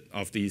hinted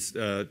of these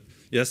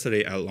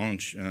yesterday at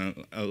launch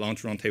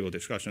roundtable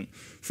discussion.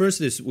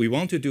 First is we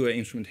want to do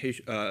an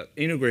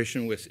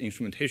integration with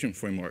instrumentation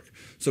framework.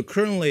 So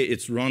currently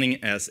it's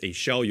running as a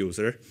shell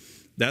user.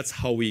 That's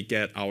how we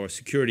get our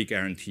security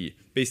guarantee.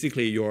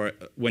 Basically,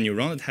 when you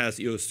run a test,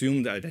 you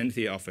assume the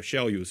identity of a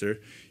shell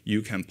user.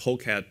 You can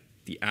poke at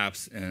the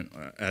apps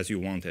as you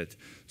want it.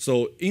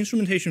 So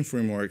instrumentation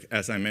framework,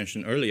 as I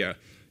mentioned earlier,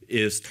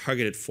 is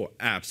targeted for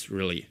apps,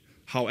 really.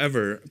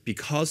 However,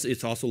 because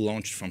it's also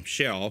launched from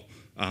shell,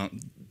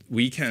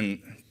 we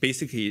can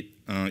basically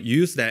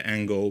use that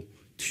angle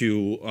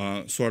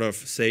to sort of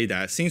say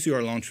that since you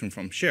are launching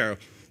from shell,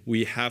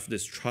 we have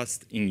this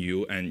trust in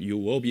you, and you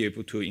will be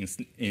able to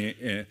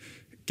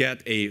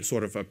get a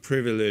sort of a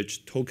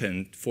privileged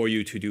token for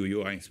you to do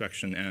UI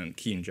inspection and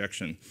key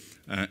injection.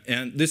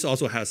 And this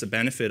also has a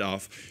benefit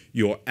of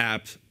your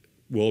app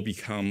will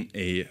become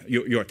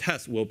your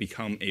test will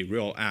become a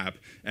real app,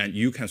 and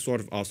you can sort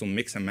of also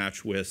mix and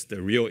match with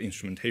the real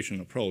instrumentation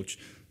approach.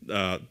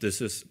 This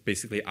is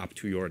basically up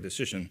to your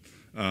decision.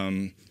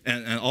 And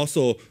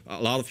also,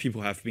 a lot of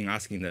people have been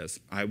asking this.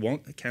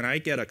 Can I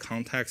get a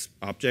context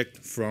object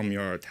from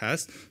your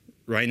test?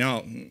 Right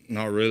now,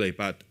 not really,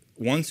 but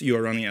once you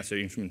are running as an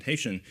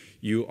instrumentation,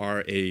 you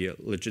are a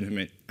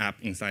legitimate app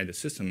inside the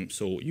system,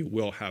 so you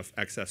will have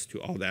access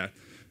to all that.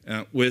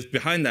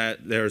 Behind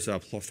that, there's a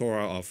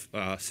plethora of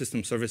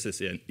system services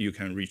that you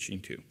can reach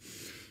into.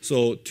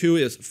 So 2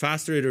 is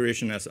faster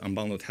iteration as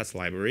unbundled test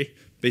library.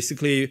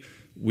 Basically,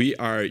 we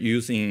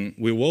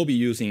will be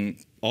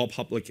using all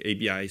public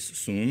APIs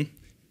soon,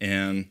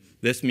 and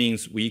this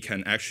means we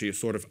can actually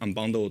sort of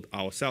unbundle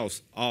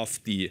ourselves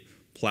off the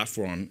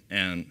platform,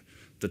 and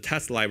the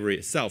test library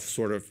itself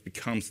sort of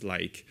becomes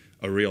like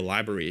a real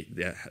library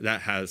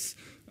that has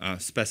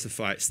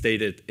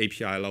stated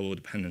API level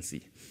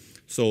dependency.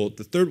 So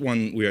the third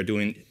one we are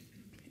doing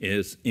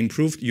is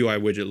improved UI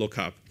widget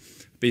lookup.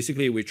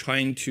 Basically, we're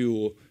trying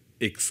to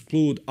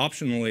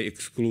optionally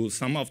exclude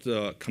some of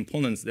the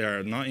components that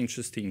are not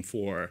interesting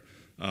for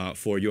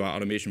UI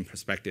automation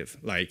perspective,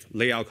 like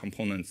layout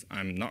components.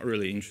 I'm not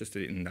really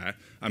interested in that.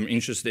 I'm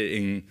interested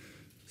in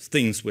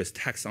things with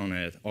text on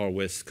it or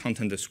with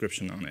content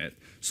description on it.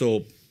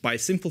 So by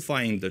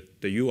simplifying the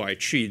UI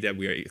tree that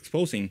we are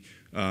exposing,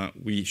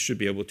 we should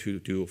be able to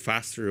do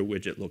faster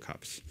widget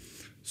lookups.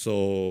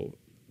 So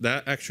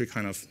that actually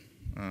kind of,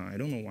 I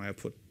don't know why I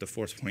put the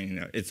 4th point in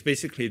there. It's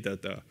basically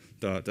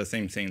the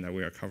same thing that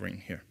we are covering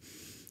here.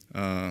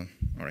 All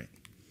right.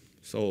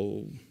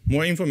 So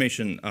more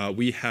information.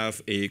 We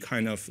have a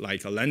kind of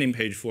like a landing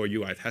page for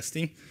UI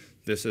testing.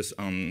 This is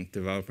on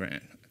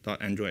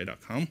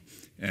developer.android.com.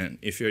 And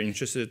if you're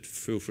interested,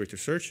 feel free to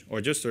search,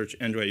 or just search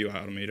Android UI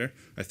Automator.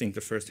 I think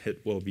the first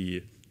hit will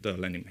be the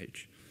landing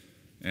page.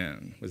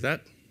 And with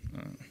that,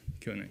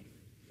 Q&A.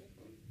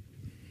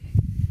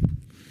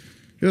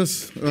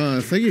 Yes,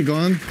 thank you,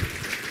 Guang.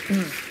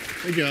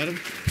 Thank you, Adam.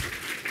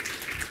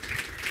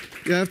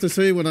 Yeah, I have to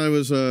say, when I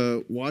was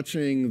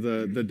watching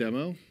the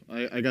demo,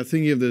 I got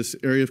thinking of this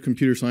area of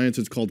computer science.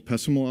 It's called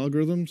pessimal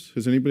algorithms.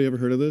 Has anybody ever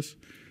heard of this?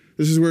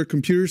 This is where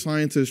computer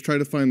scientists try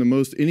to find the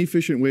most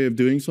inefficient way of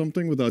doing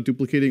something without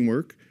duplicating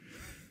work.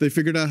 They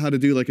figured out how to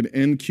do like an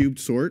n-cubed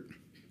sort.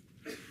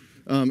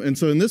 And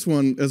so in this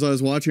one, as I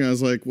was watching, I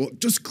was like, well,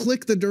 just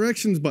click the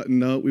directions button.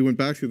 No, we went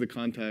back through the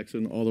contacts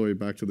and all the way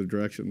back to the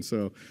directions.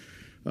 So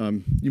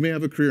you may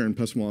have a career in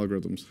pessimal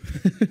algorithms.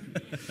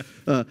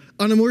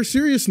 On a more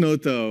serious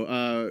note,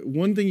 though,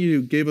 one thing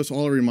you gave us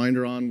all a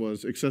reminder on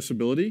was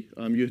accessibility.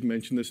 You had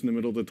mentioned this in the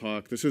middle of the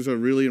talk. This is a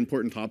really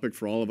important topic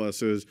for all of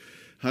us, is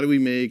how do we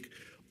make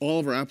all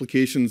of our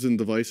applications and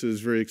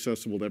devices very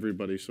accessible to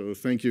everybody? So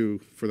thank you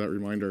for that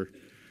reminder.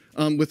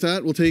 With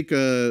that, we'll take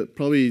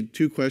probably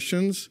 2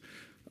 questions.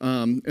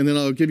 And then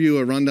I'll give you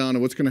a rundown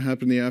of what's going to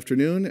happen in the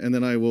afternoon. And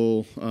then I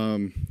will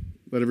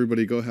let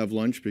everybody go have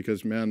lunch,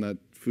 because, man, that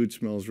food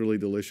smells really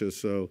delicious.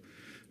 So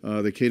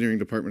the catering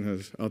department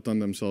has outdone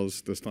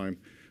themselves this time.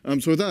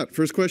 So with that,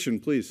 first question,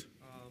 please.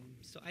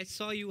 So I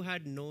saw you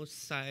had no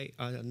slide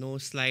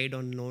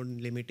on node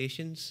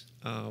limitations.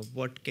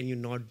 What can you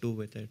not do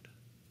with it?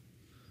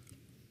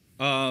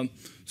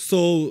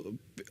 So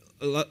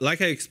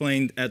like I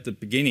explained at the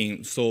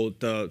beginning, so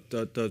the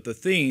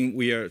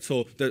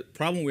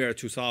problem we are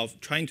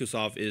trying to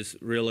solve is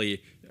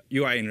really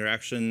UI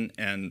interaction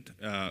and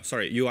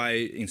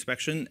UI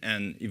inspection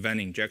and event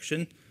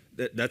injection.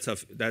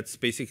 That's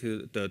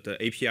basically the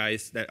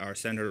APIs that are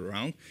centered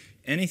around.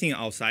 Anything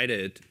outside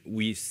it,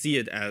 we see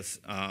it as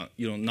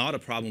not a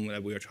problem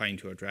that we are trying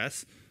to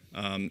address.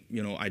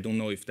 I don't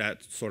know if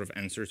that sort of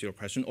answers your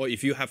question, or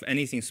if you have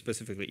anything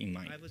specifically in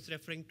mind. I was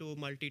referring to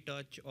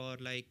multi-touch or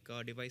like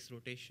device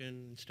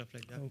rotation, stuff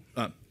like that.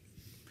 Oh.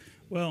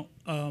 Well,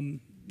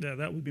 yeah,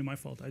 that would be my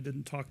fault. I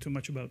didn't talk too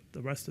much about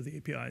the rest of the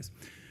APIs.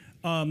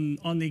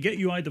 On the Get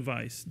UI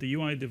device, the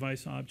UI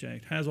device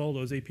object has all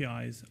those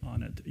APIs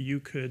on it. You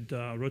could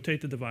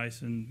rotate the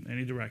device in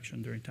any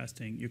direction during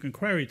testing. You can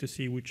query to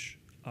see which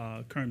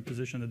current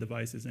position the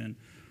device is in.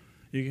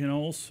 You can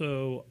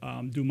also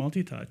do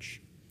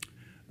multi-touch.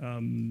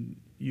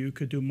 You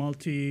could do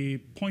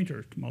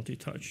multi-pointer,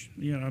 multi-touch.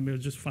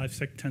 Just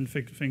 5, 10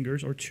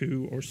 fingers or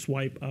 2, or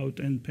swipe out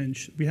and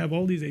pinch. We have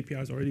all these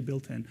APIs already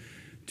built in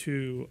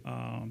to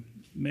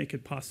make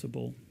it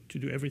possible to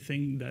do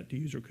everything that the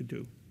user could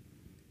do.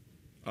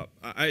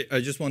 I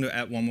just want to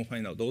add one more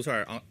point, though. Those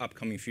are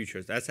upcoming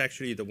features. That's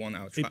actually the one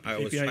I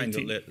was trying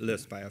to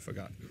list, but I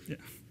forgot. Yeah.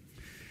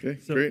 Okay,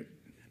 so great.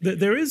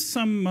 There is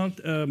some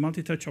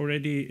multi-touch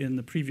already in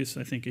the previous,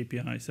 I think,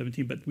 API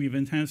 17, but we've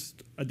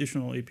enhanced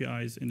additional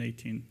APIs in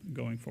 18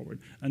 going forward.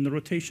 And the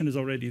rotation is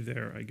already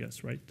there, I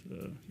guess, right?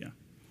 Yeah.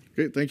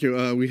 Great, thank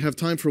you. We have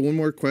time for one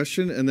more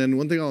question, and then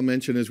one thing I'll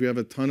mention is we have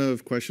a ton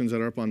of questions that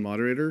are up on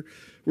Moderator.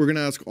 We're going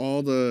to ask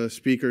all the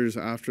speakers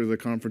after the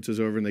conference is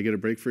over and they get a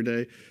break for a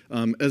day.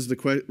 As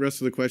the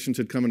rest of the questions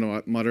had come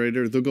in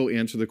Moderator, they'll go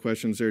answer the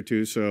questions there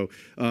too, so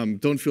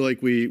don't feel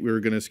like we were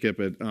going to skip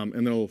it.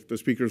 And the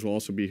speakers will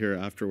also be here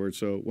afterwards,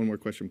 so one more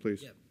question,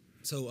 please. Yeah.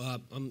 So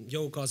I'm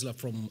Joe Kasla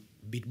from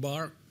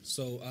Bitbar.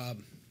 So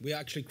we're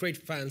actually great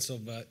fans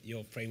of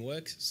your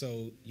framework.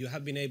 So you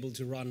have been able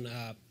to run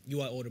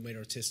UI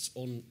Automator tests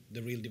on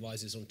the real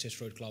devices on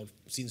TestRoad Cloud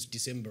since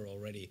December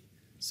already.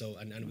 So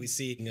and we're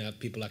seeing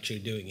people actually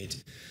doing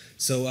it.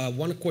 So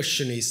one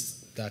question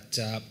is that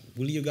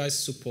will you guys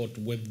support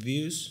web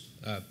views?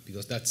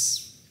 Because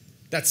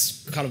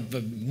that's kind of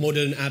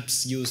modern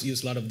apps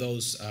use a lot of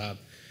those.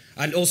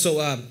 And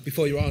also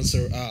before you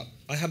answer,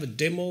 I have a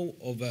demo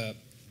of a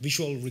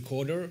visual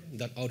recorder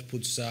that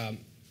outputs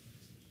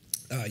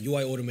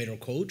UI Automator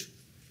code,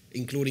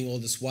 including all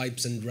the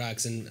swipes and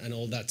drags and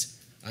all that.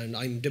 And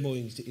I'm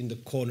demoing it in the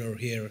corner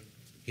here.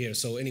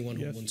 So anyone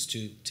who wants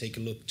to take a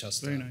look,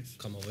 just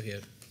come over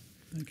here.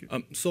 Thank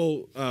you.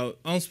 So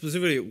on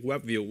specifically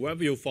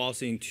WebView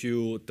falls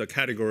into the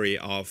category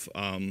of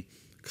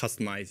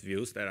customized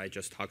views that I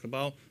just talked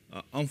about.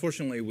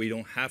 Unfortunately, we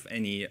don't have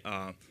any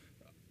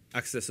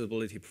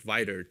accessibility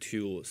provider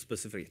to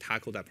specifically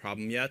tackle that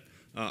problem yet.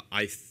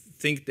 I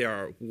think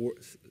there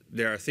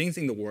are things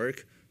in the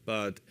work,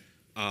 but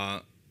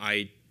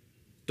I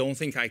don't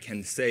think I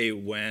can say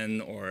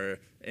when or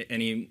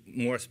any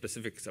more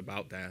specifics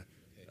about that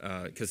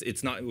because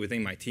it's not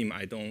within my team.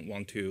 I don't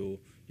want to,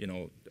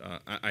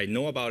 I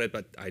know about it,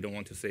 but I don't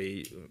want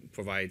to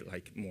provide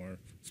like more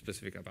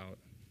specific about it.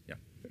 Yeah.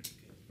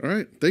 All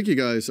right, thank you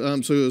guys.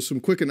 So some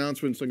quick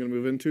announcements I'm going to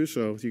move into.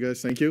 So you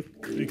guys, thank you.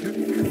 Thank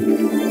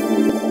you.